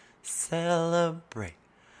 Celebrate.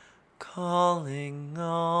 Calling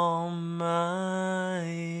all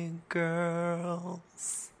my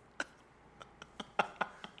girls.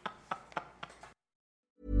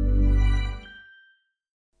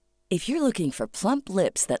 If you're looking for plump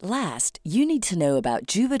lips that last, you need to know about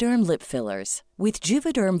Juvederm lip fillers. With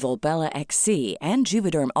Juvederm Volbella XC and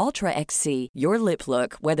Juvederm Ultra XC, your lip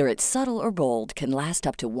look, whether it's subtle or bold, can last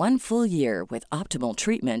up to 1 full year with optimal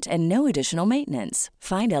treatment and no additional maintenance.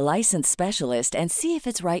 Find a licensed specialist and see if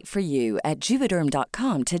it's right for you at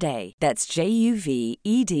Juvederm.com today. That's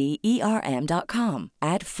JUVEDERM.com.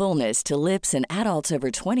 Add fullness to lips in adults over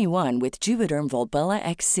 21 with Juvederm Volbella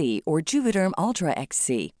XC or Juvederm Ultra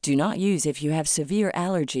XC. Do not use if you have severe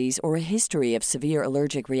allergies or a history of severe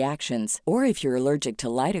allergic reactions, or if you're allergic to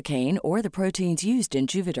lidocaine or the proteins used in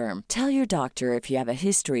Juvederm. Tell your doctor if you have a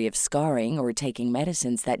history of scarring or taking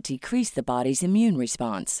medicines that decrease the body's immune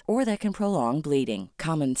response or that can prolong bleeding.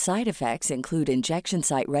 Common side effects include injection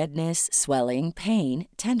site redness, swelling, pain,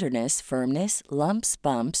 tenderness, firmness, lumps,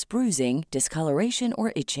 bumps, bruising, discoloration,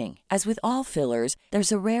 or itching. As with all fillers,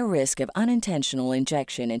 there's a rare risk of unintentional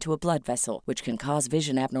injection into a blood vessel, which can cause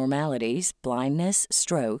vision abnormalities, blindness,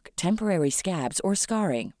 stroke, temporary scabs, or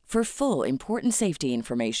scarring. For full, important safety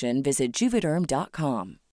information, visit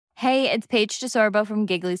Juvederm.com. Hey, it's Paige DeSorbo from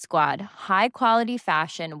Giggly Squad. High quality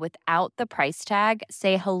fashion without the price tag.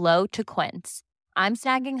 Say hello to Quince. I'm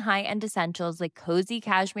snagging high-end essentials like cozy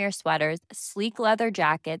cashmere sweaters, sleek leather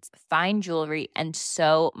jackets, fine jewelry, and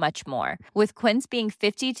so much more. With Quince being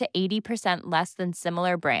 50 to 80% less than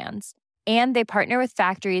similar brands. And they partner with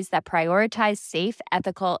factories that prioritize safe,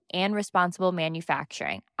 ethical, and responsible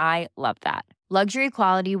manufacturing. I love that. Luxury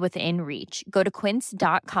quality within reach. Go to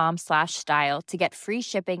quince.com/style to get free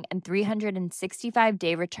shipping and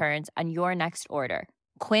 365-day returns on your next order.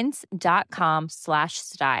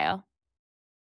 Quince.com/style.